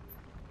points.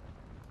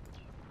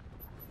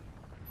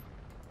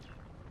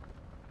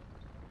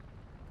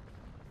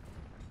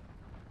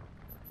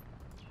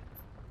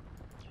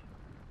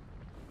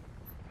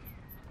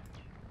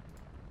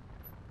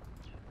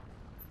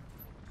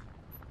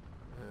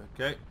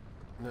 Okay,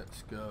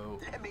 let's go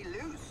Let me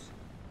loose.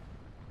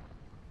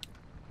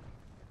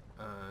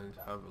 and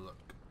have a look.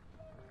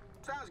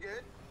 Sounds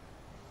good.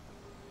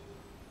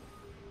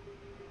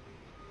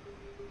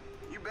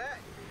 You bet.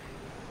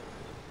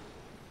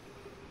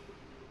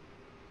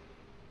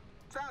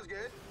 Sounds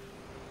good.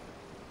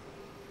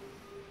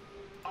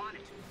 On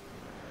it.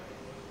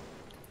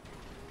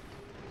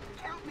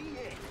 Count me in.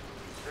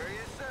 Sir,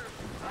 yes, sir.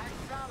 Like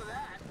the sound of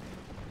that.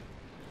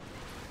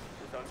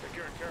 It's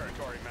unsecured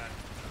territory, men.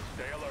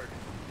 Stay alert.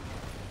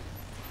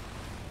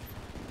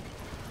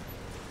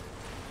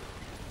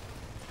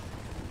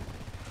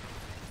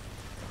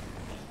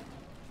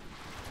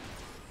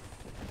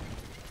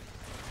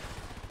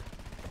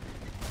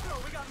 No,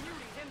 we got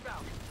muties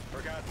inbound.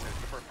 Forgotten is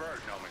the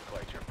preferred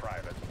nomenclature,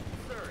 Private.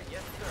 Sir,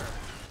 yes, sir.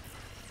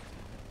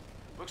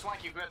 Looks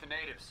like you've met the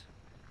natives.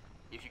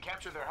 If you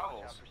capture their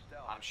hovels,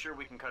 I'm sure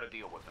we can cut a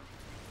deal with them.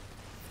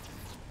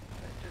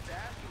 Just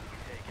asking to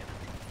be taken.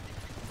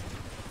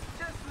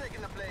 Just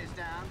flicking the place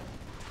down.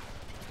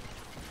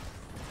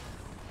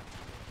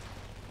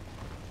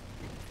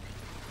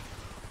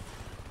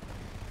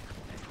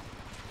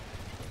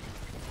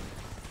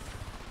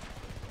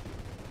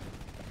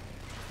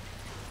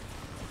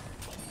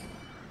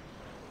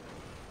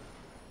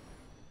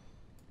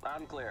 Loud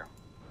and clear.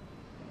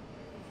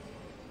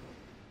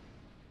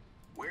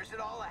 Where's it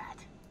all at?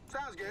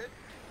 Sounds good.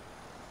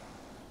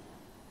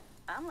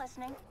 I'm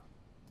listening.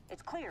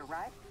 It's clear,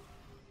 right?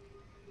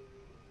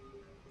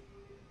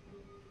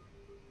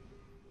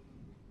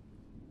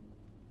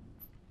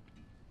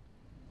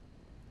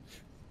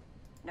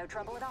 No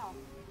trouble at all.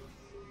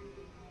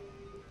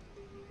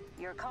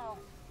 Your call.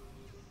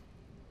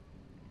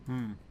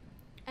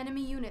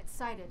 Enemy unit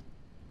sighted.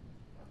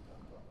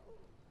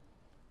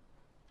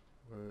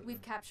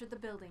 We've captured the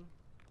building.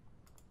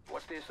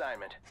 What's the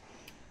assignment?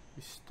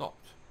 He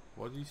stopped.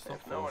 What did he stop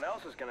If for? no one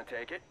else is gonna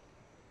take it.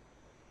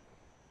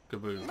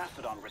 Kaboom.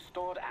 Mastodon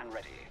restored and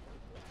ready.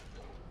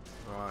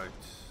 Right.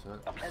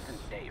 A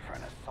pleasant day for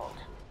an assault.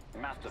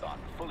 Mastodon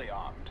fully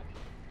armed.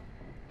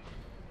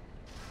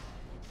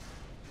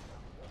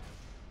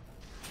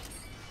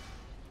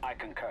 I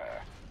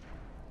concur.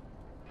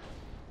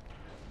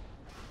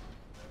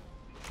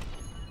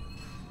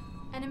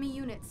 Enemy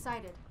unit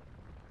sighted.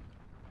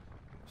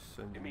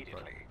 Send you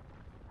Immediately. back.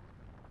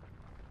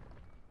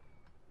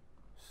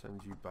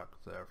 Send you back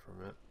there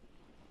from it.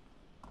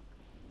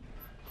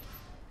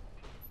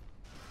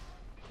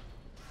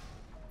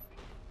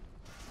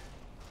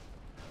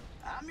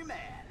 I'm your man.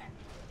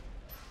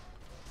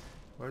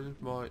 Where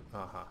did my...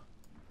 Aha.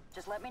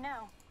 Just let me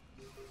know.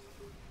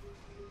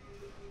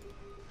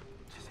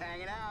 Just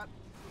hanging out.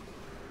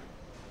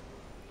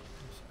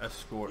 Let's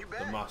escort You the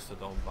bet.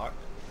 Mastodon back.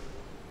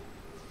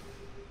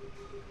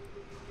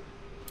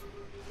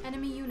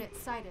 Enemy unit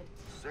sighted.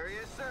 Sir,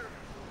 yes, sir.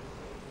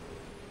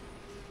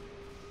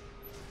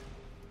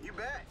 You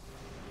bet.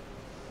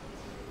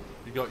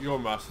 You got your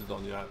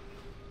Mastodon yet?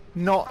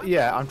 Not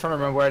yet. I'm trying to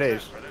remember where it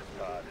is. For this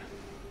pod.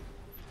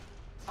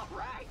 All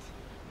right.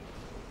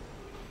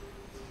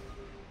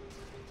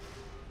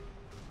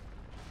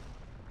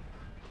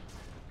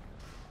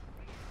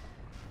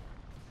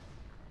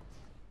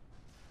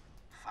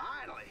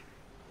 Finally.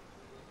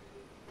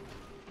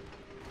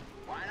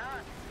 Why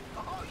not?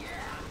 Oh yeah.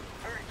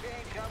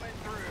 Hurricane coming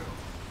through.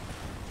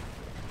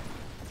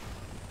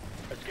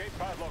 Escape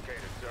pod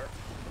located, sir.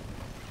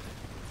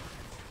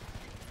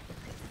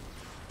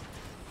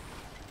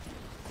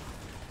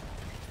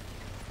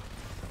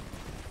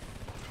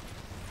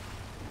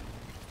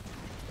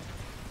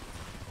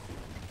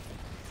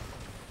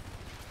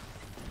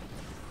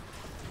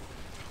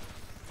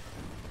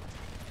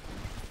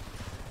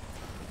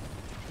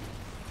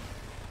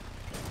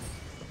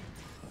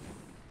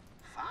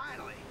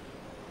 Finally.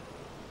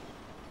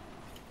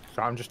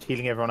 So I'm just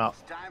healing everyone up.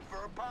 It's time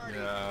for a party.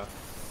 Yeah.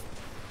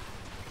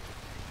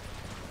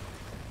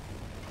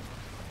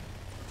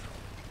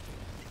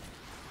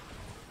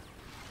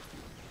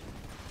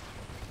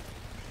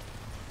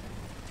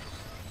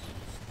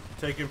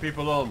 Taking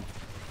people on.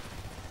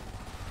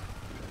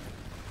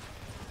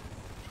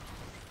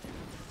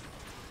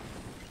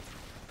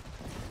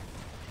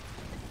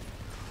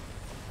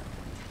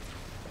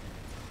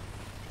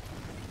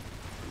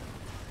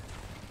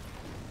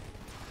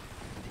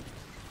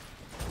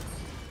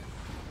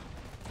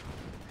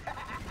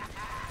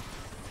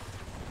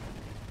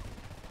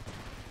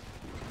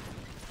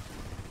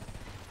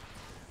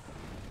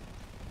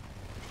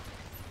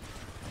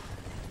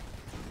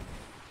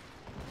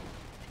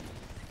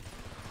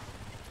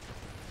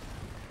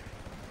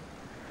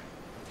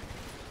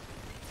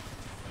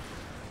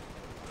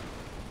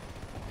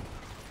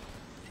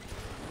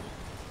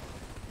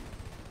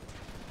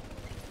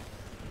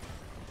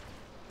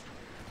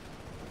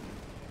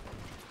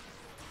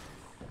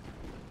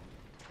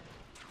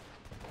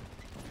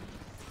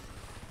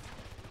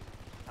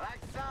 I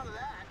like the sound of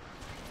that.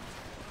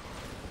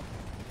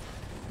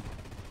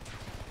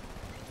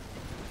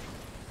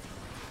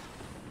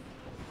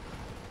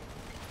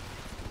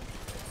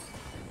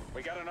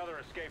 We got another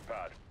escape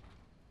pod.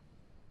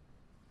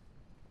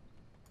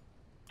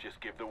 Just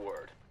give the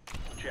word.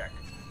 Check.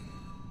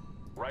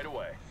 Right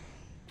away.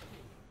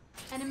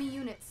 Enemy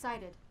unit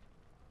sighted.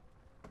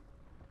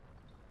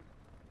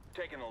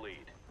 Taking the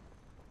lead.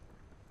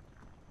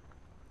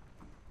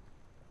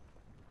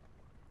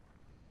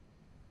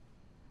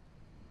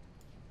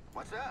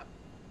 What's up?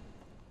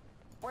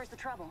 Where's the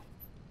trouble?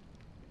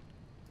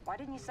 Why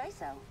didn't you say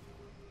so?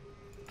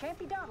 Can't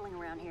be dawdling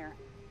around here.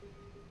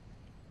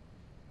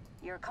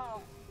 Your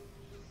call.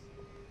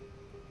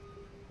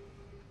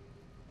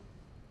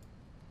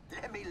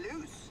 Let me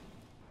loose.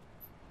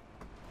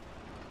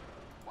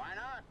 Why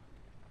not?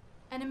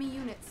 Enemy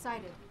unit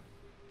sighted.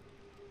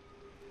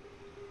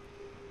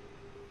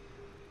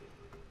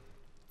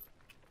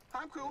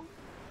 I'm cool.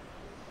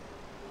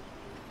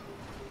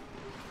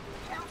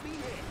 Count me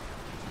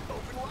in.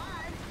 Open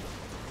wide.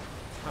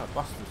 Ah,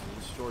 bastards have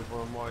destroyed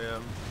one of my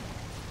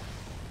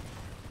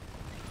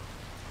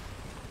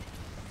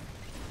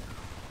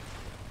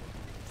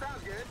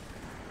Sounds good.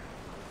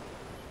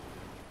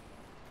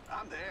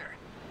 I'm there.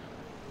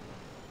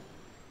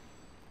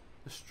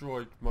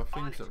 destroyed my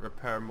things that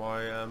repair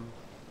my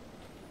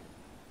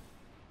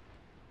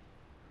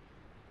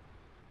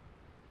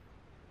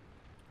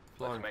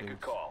flying Let's make things.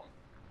 a call.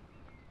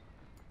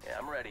 Yeah,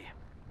 I'm ready.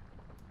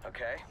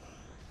 Okay.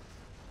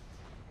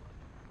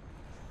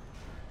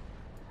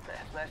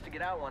 It's nice to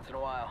get out once in a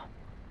while.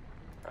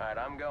 Alright,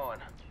 I'm going.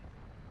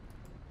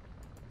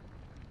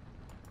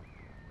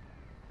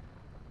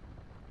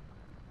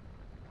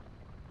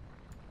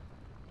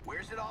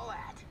 Where's it all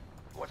at?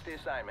 What's the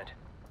assignment?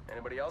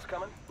 Anybody else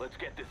coming? Let's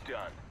get this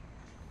done.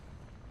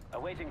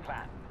 Awaiting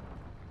plan.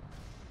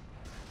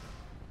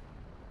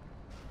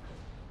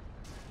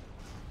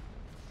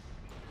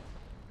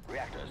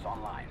 Reactors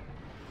online.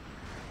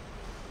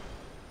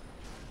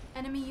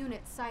 Enemy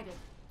units sighted.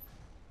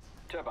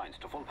 Turbines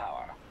to full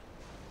power.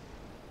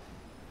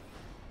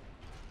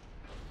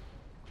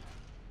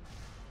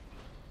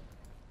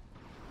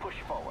 Push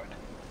forward.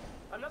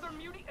 Another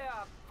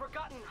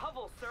forgotten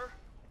hovel, sir.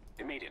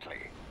 Immediately.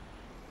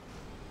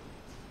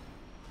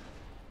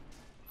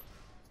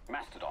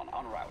 Mastodon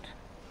en route.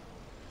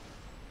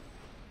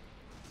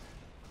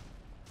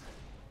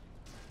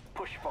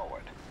 Push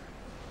forward.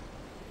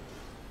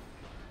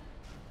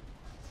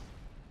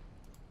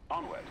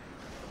 Onward.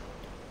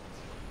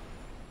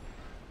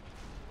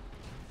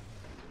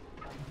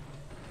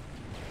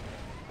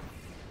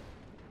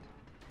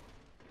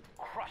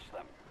 Crush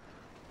them.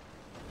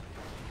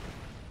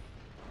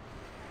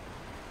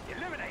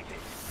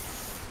 Eliminated.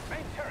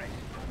 Main turret.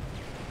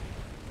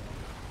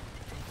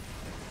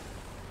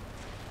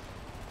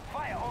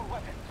 Fire all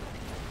weapons.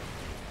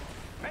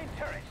 Main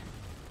turret.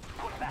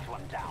 Put that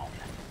one down.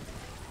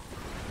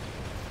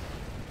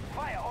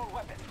 Fire all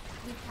weapons.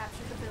 We've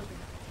captured the building.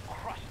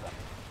 Crush them.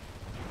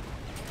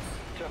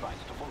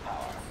 Turbines to full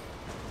power.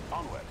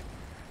 Onward.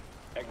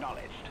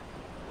 Acknowledged.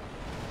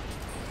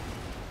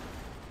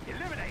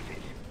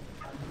 Eliminated.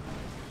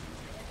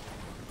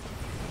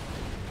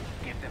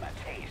 Give them a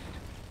taste.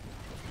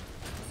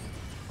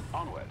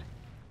 Onward.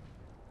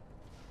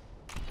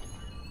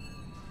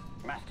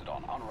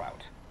 Mastodon en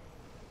route.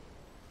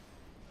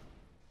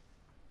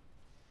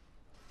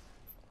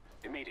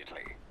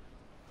 Immediately.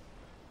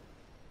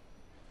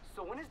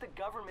 So when is the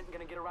government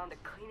gonna get around to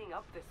cleaning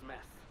up this mess?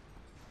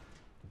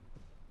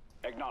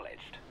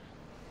 Acknowledged.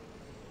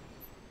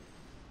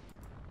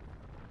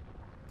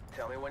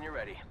 Tell me when you're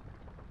ready.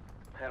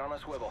 Head on a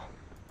swivel.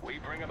 We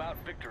bring about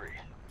victory.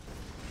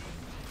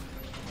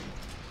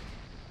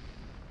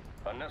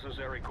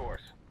 Unnecessary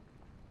course.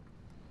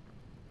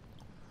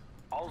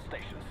 All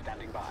stations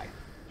standing by.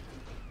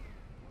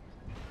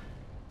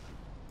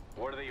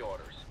 What are the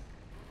orders?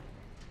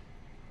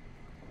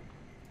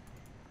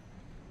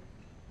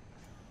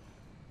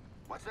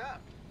 What's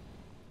up?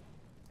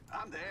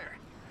 I'm there.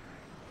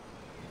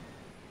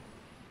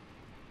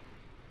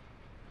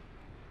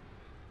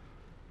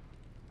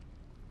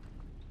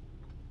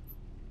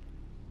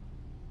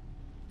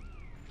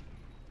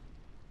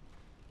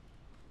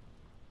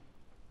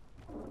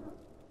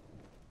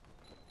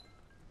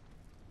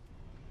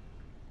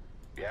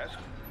 Yes?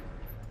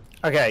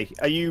 Okay,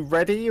 are you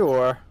ready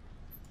or?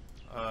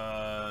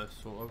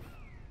 Sort of.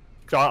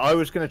 'Cause I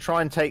was going to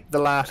try and take the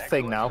last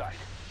thing now. Sight.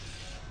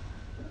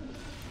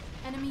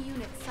 Enemy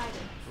units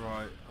sighted.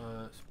 Right.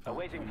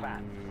 Awaiting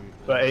plan.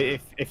 But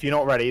if you're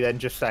not ready, then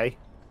just say.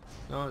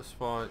 No, it's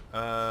fine.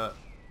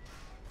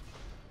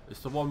 It's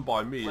the one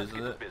by me, Let's isn't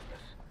get it? to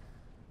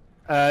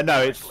business.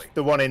 No, it's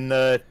the one in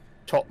the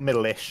top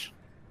middle-ish.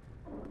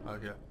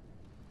 Okay.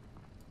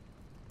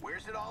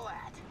 Where's it all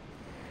at?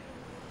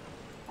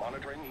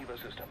 Monitoring EVA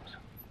systems.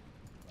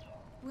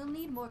 We'll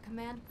need more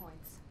command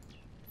points.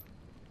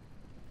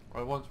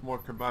 I want more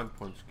command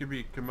points. Give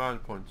me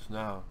command points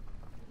now.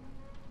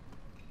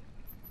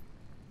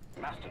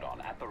 Mastodon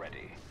at the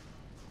ready.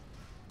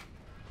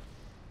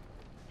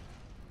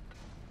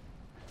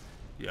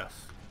 Yes.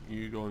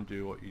 You go and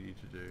do what you need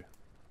to do.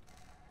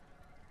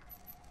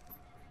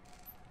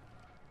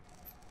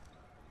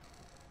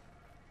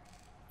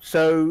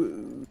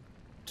 So...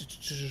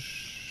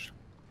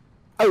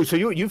 Oh, so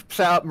you've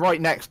set up right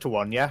next to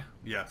one, yeah?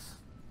 Yes.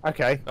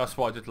 Okay. That's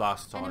what I did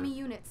last time. Enemy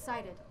units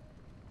sighted.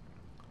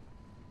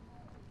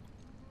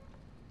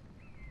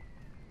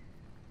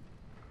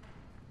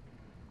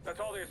 That's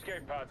all the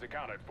escape pods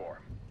accounted for.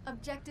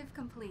 Objective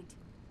complete.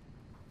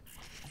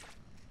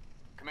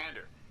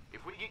 Commander,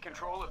 if we get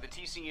control of the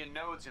TCN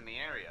nodes in the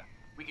area,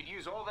 we could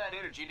use all that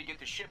energy to get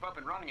the ship up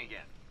and running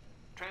again.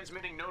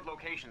 Transmitting node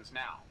locations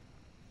now.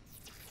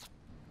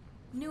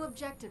 New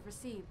objective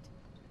received.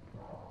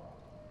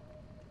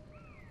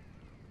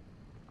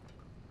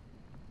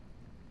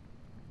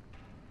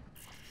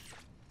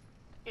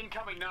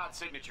 Incoming nod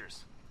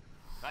signatures.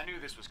 I knew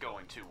this was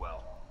going too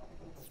well.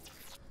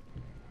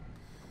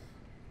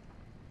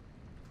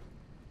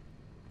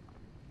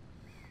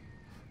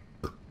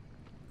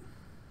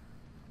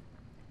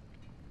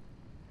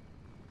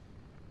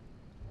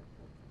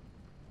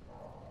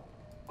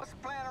 What's the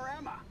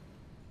panorama?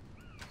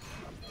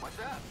 What's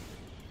up?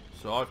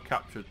 So I've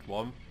captured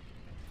one.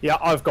 Yeah,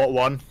 I've got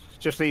one.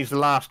 Just leaves the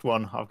last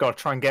one. I've got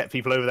to try and get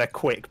people over there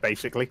quick,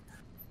 basically.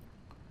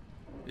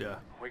 Yeah.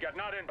 We got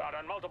not inbound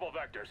on multiple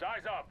vectors.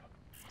 Eyes up.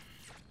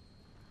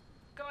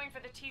 Going for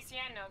the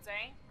TCN nodes,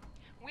 eh?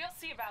 We'll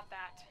see about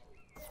that.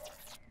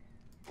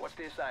 What's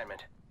the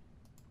assignment?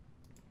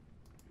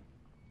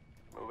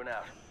 Moving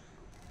out.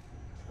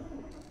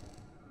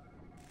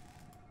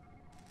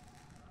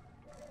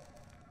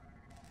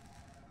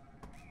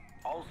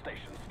 All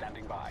stations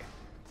standing by.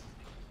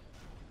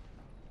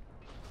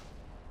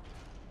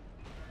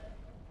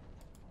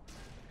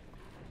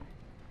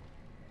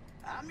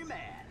 I'm your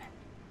man.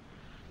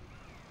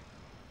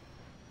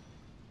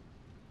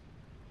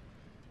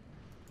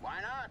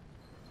 Why not?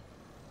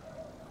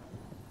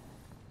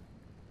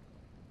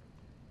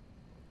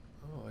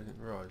 Oh, I didn't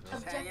realise that.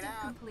 Objective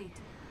complete.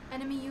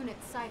 Enemy unit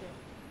sighted.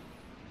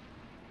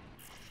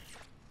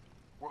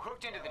 We're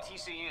hooked into the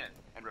TCN,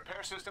 and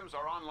repair systems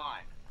are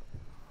online.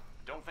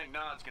 Don't think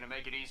Nod's gonna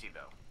make it easy,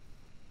 though.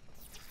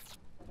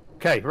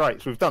 Okay,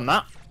 right, so we've done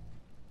that.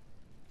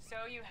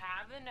 So you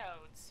have the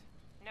nodes.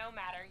 No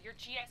matter, your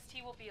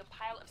GST will be a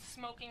pile of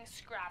smoking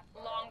scrap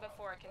long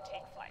before it can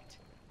take flight.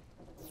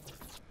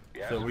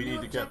 So we need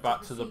to get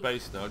back to the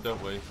base now,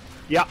 don't we?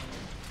 Yeah.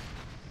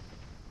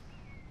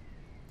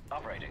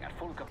 Operating at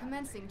full capacity.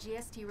 Commencing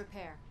GST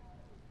repair.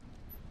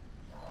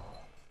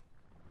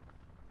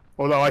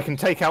 Although I can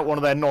take out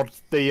one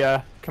of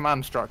their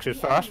command structures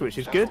first, which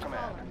is good.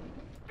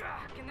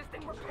 Can this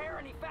thing repair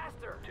any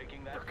faster?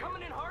 They're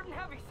coming in hard and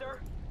heavy, sir.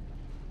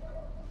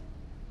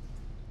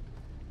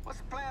 What's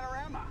the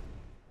panorama?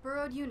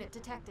 Burrowed unit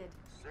detected.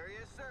 Sir,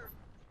 yes, sir.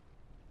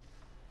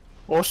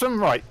 Awesome,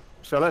 right.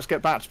 So let's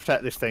get back to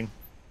protect this thing.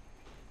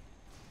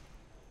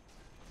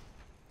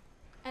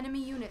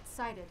 Enemy unit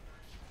sighted.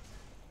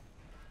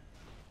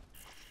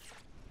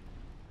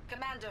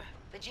 Commander,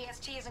 the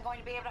GST isn't going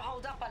to be able to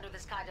hold up under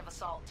this kind of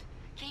assault.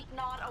 Keep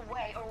Nod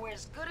away or we're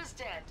as good as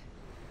dead.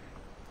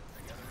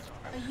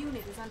 A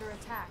unit is under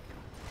attack.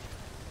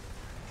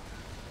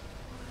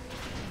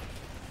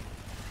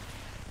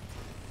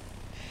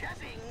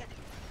 Shutting.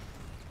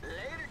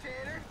 Later,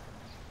 Tater.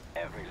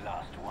 Every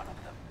last one of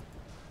them.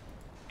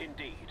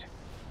 Indeed.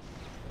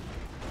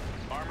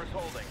 Armor's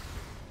holding.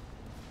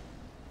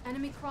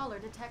 Enemy crawler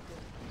detected.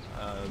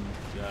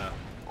 Yeah.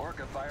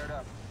 Orca fired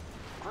up.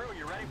 Crew,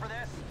 you ready for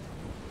this?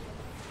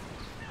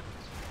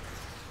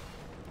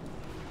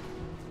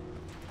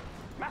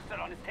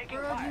 Mastodon is taking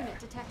Burrowed fire. unit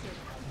detected.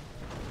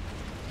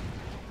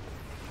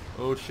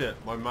 Oh shit,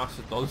 my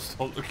Mastodon's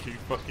not looking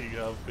fucking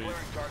healthy.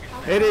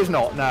 It is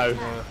not, no.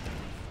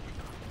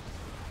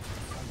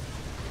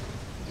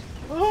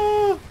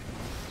 Oh.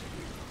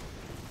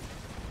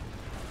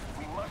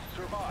 We must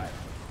survive.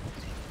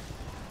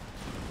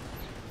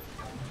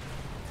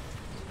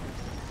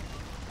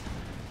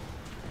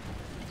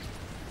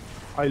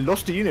 I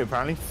lost a unit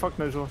apparently. Fuck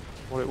knows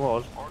what it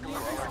was. Orca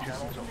crawler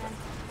channels open.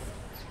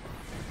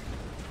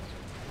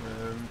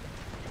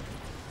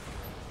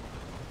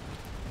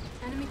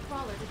 Enemy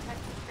crawler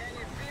detected. Can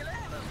you feel it?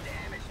 A little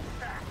damage.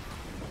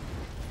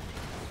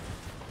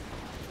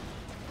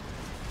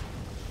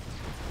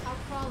 Our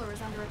crawler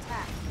is under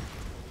attack.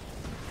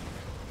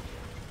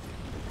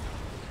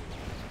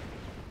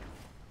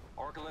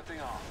 Orca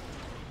lifting off.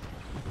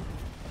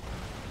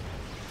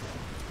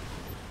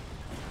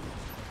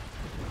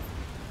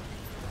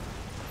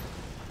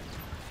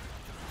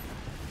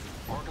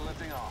 Orca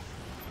lifting off.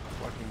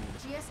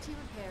 GST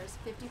repairs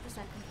 50%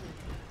 complete.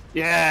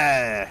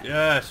 Yeah.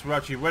 Yes, we're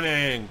actually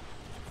winning.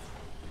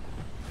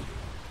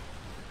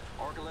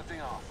 Orca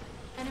lifting off.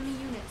 Enemy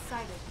unit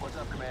sighted. What's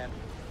up, Command?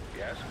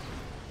 Yes?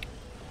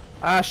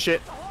 Ah,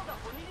 shit. Hold up,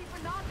 we're needing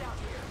for Nod down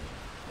here.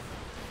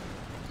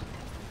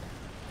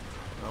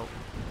 Nope.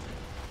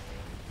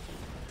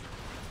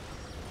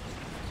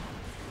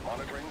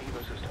 Monitoring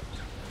ecosystems.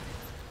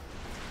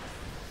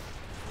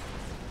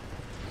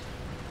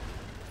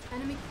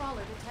 Enemy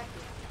crawler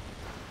detected.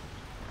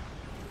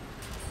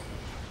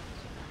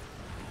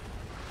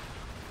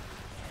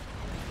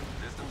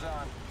 Systems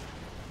on.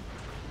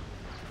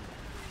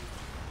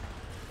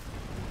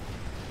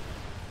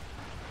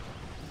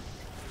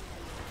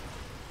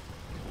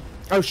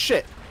 Oh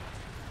shit.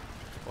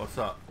 What's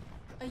up?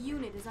 A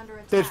unit is under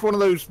attack. There's one of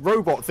those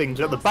robot things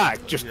at the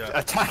back just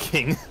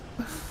attacking.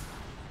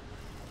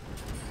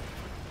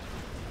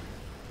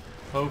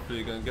 Hopefully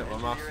you're gonna get my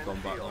Mastodon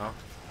back now.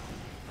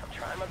 I'm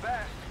trying my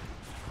best.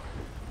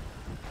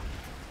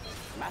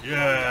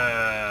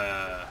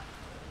 Yeah.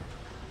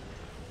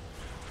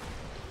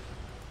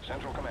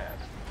 Central Command.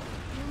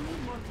 You'll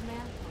need more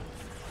command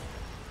points.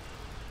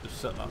 Just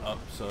set that up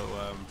so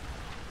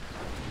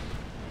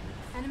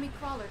Enemy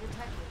crawler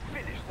detected.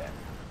 Finish them.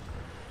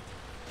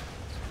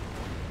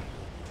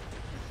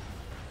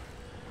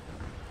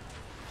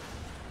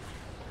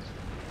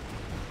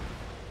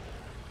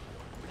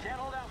 We can't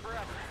hold out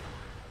forever.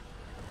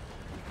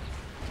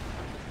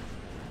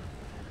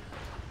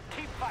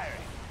 Keep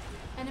firing.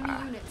 Enemy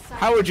unit sighted.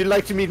 How would you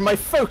like to meet my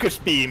focus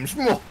beams?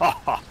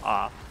 Transmitting.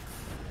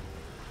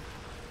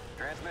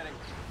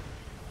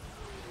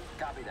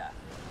 Copy that.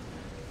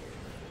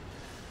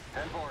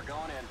 10-4,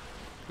 going in.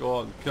 go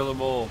on, kill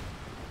them all.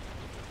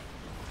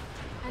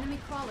 Enemy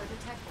crawler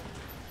detected.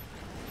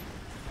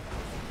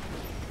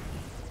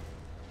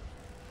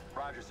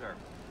 Roger, sir.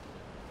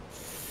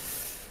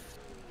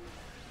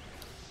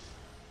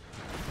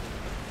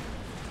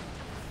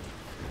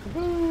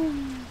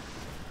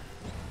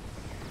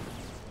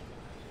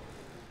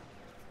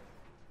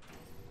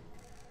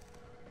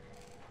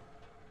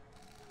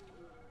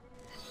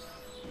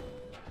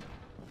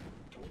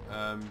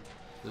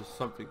 There's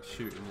something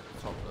shooting at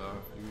the top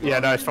there. Yeah,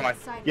 no, it's fine.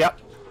 Yep.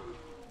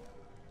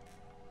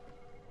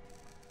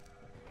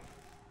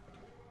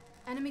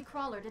 Enemy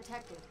crawler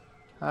detected.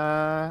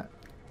 The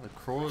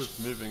crawler's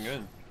moving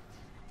in.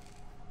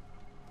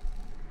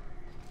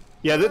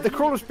 Yeah, the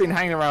crawler's been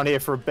hanging around here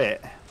for a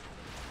bit.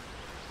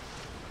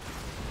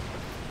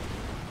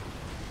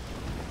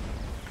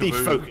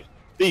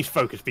 These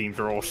focus beams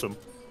are awesome.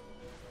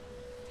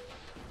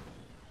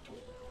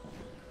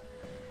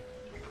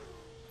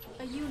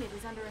 A unit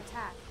is under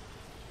attack.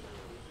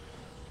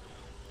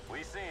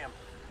 We see him.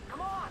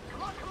 Come on,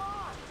 come on, come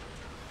on!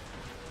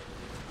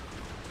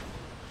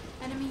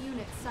 Enemy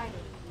unit sighted.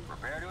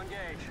 Prepare to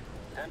engage.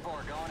 10-4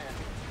 going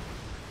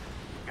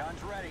in.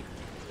 Guns ready.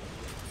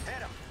 Hit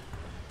him.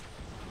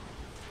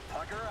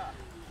 Pucker up.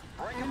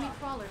 Break him Enemy up.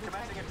 crawler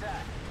Commencing detected.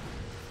 attack.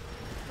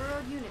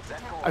 Burrowed unit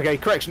detected. Okay,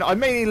 correction. I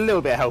may need a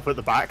little bit of help at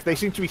the back. They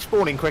seem to be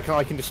spawning quick and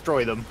I can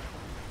destroy them.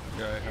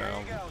 Okay, Here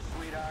you go,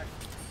 sweetheart.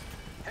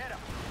 Hit him.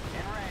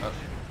 In range.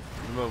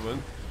 at the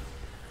moment.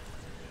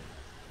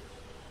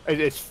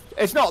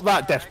 It's not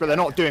that desperate. They're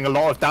not doing a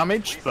lot of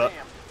damage, but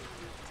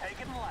Take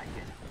it and like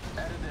it.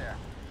 Headed there.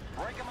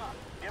 Break him up.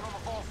 Give him a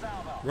full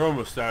salvo. We're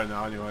almost there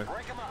now anyway.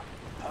 Break him up.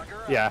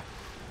 Pucker up. yeah.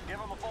 Give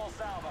him a full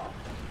salvo.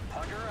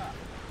 Pucker up.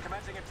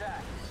 Commencing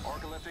attack.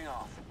 Orca lifting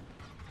off.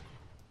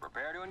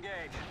 Prepare to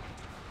engage.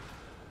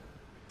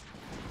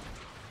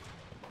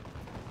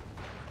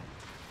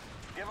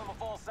 Give him a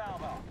full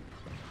salvo.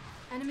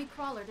 Enemy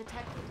crawler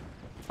detected.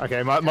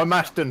 Okay, my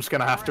Maston's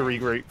going to have to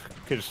regroup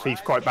because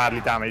he's quite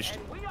badly damaged.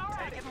 We are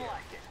Take it and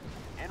like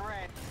it. In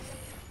range.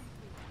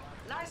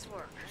 Nice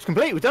work. It's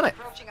complete. We've done it.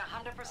 Approaching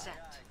 100%.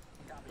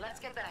 Let's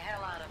get the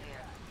hell out of here.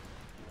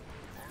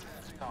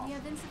 We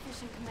have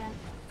insufficient command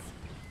points.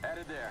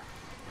 Headed there.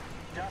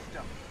 Dust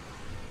him.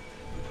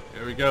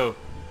 Here we go.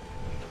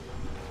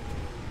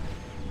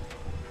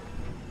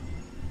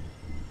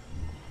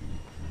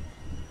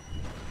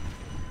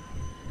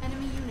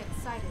 Enemy unit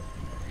sighted.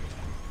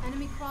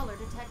 Enemy crawler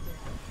detected.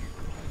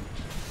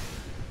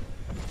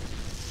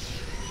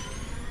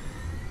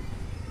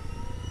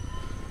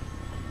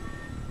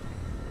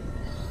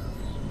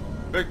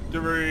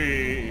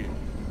 Victory!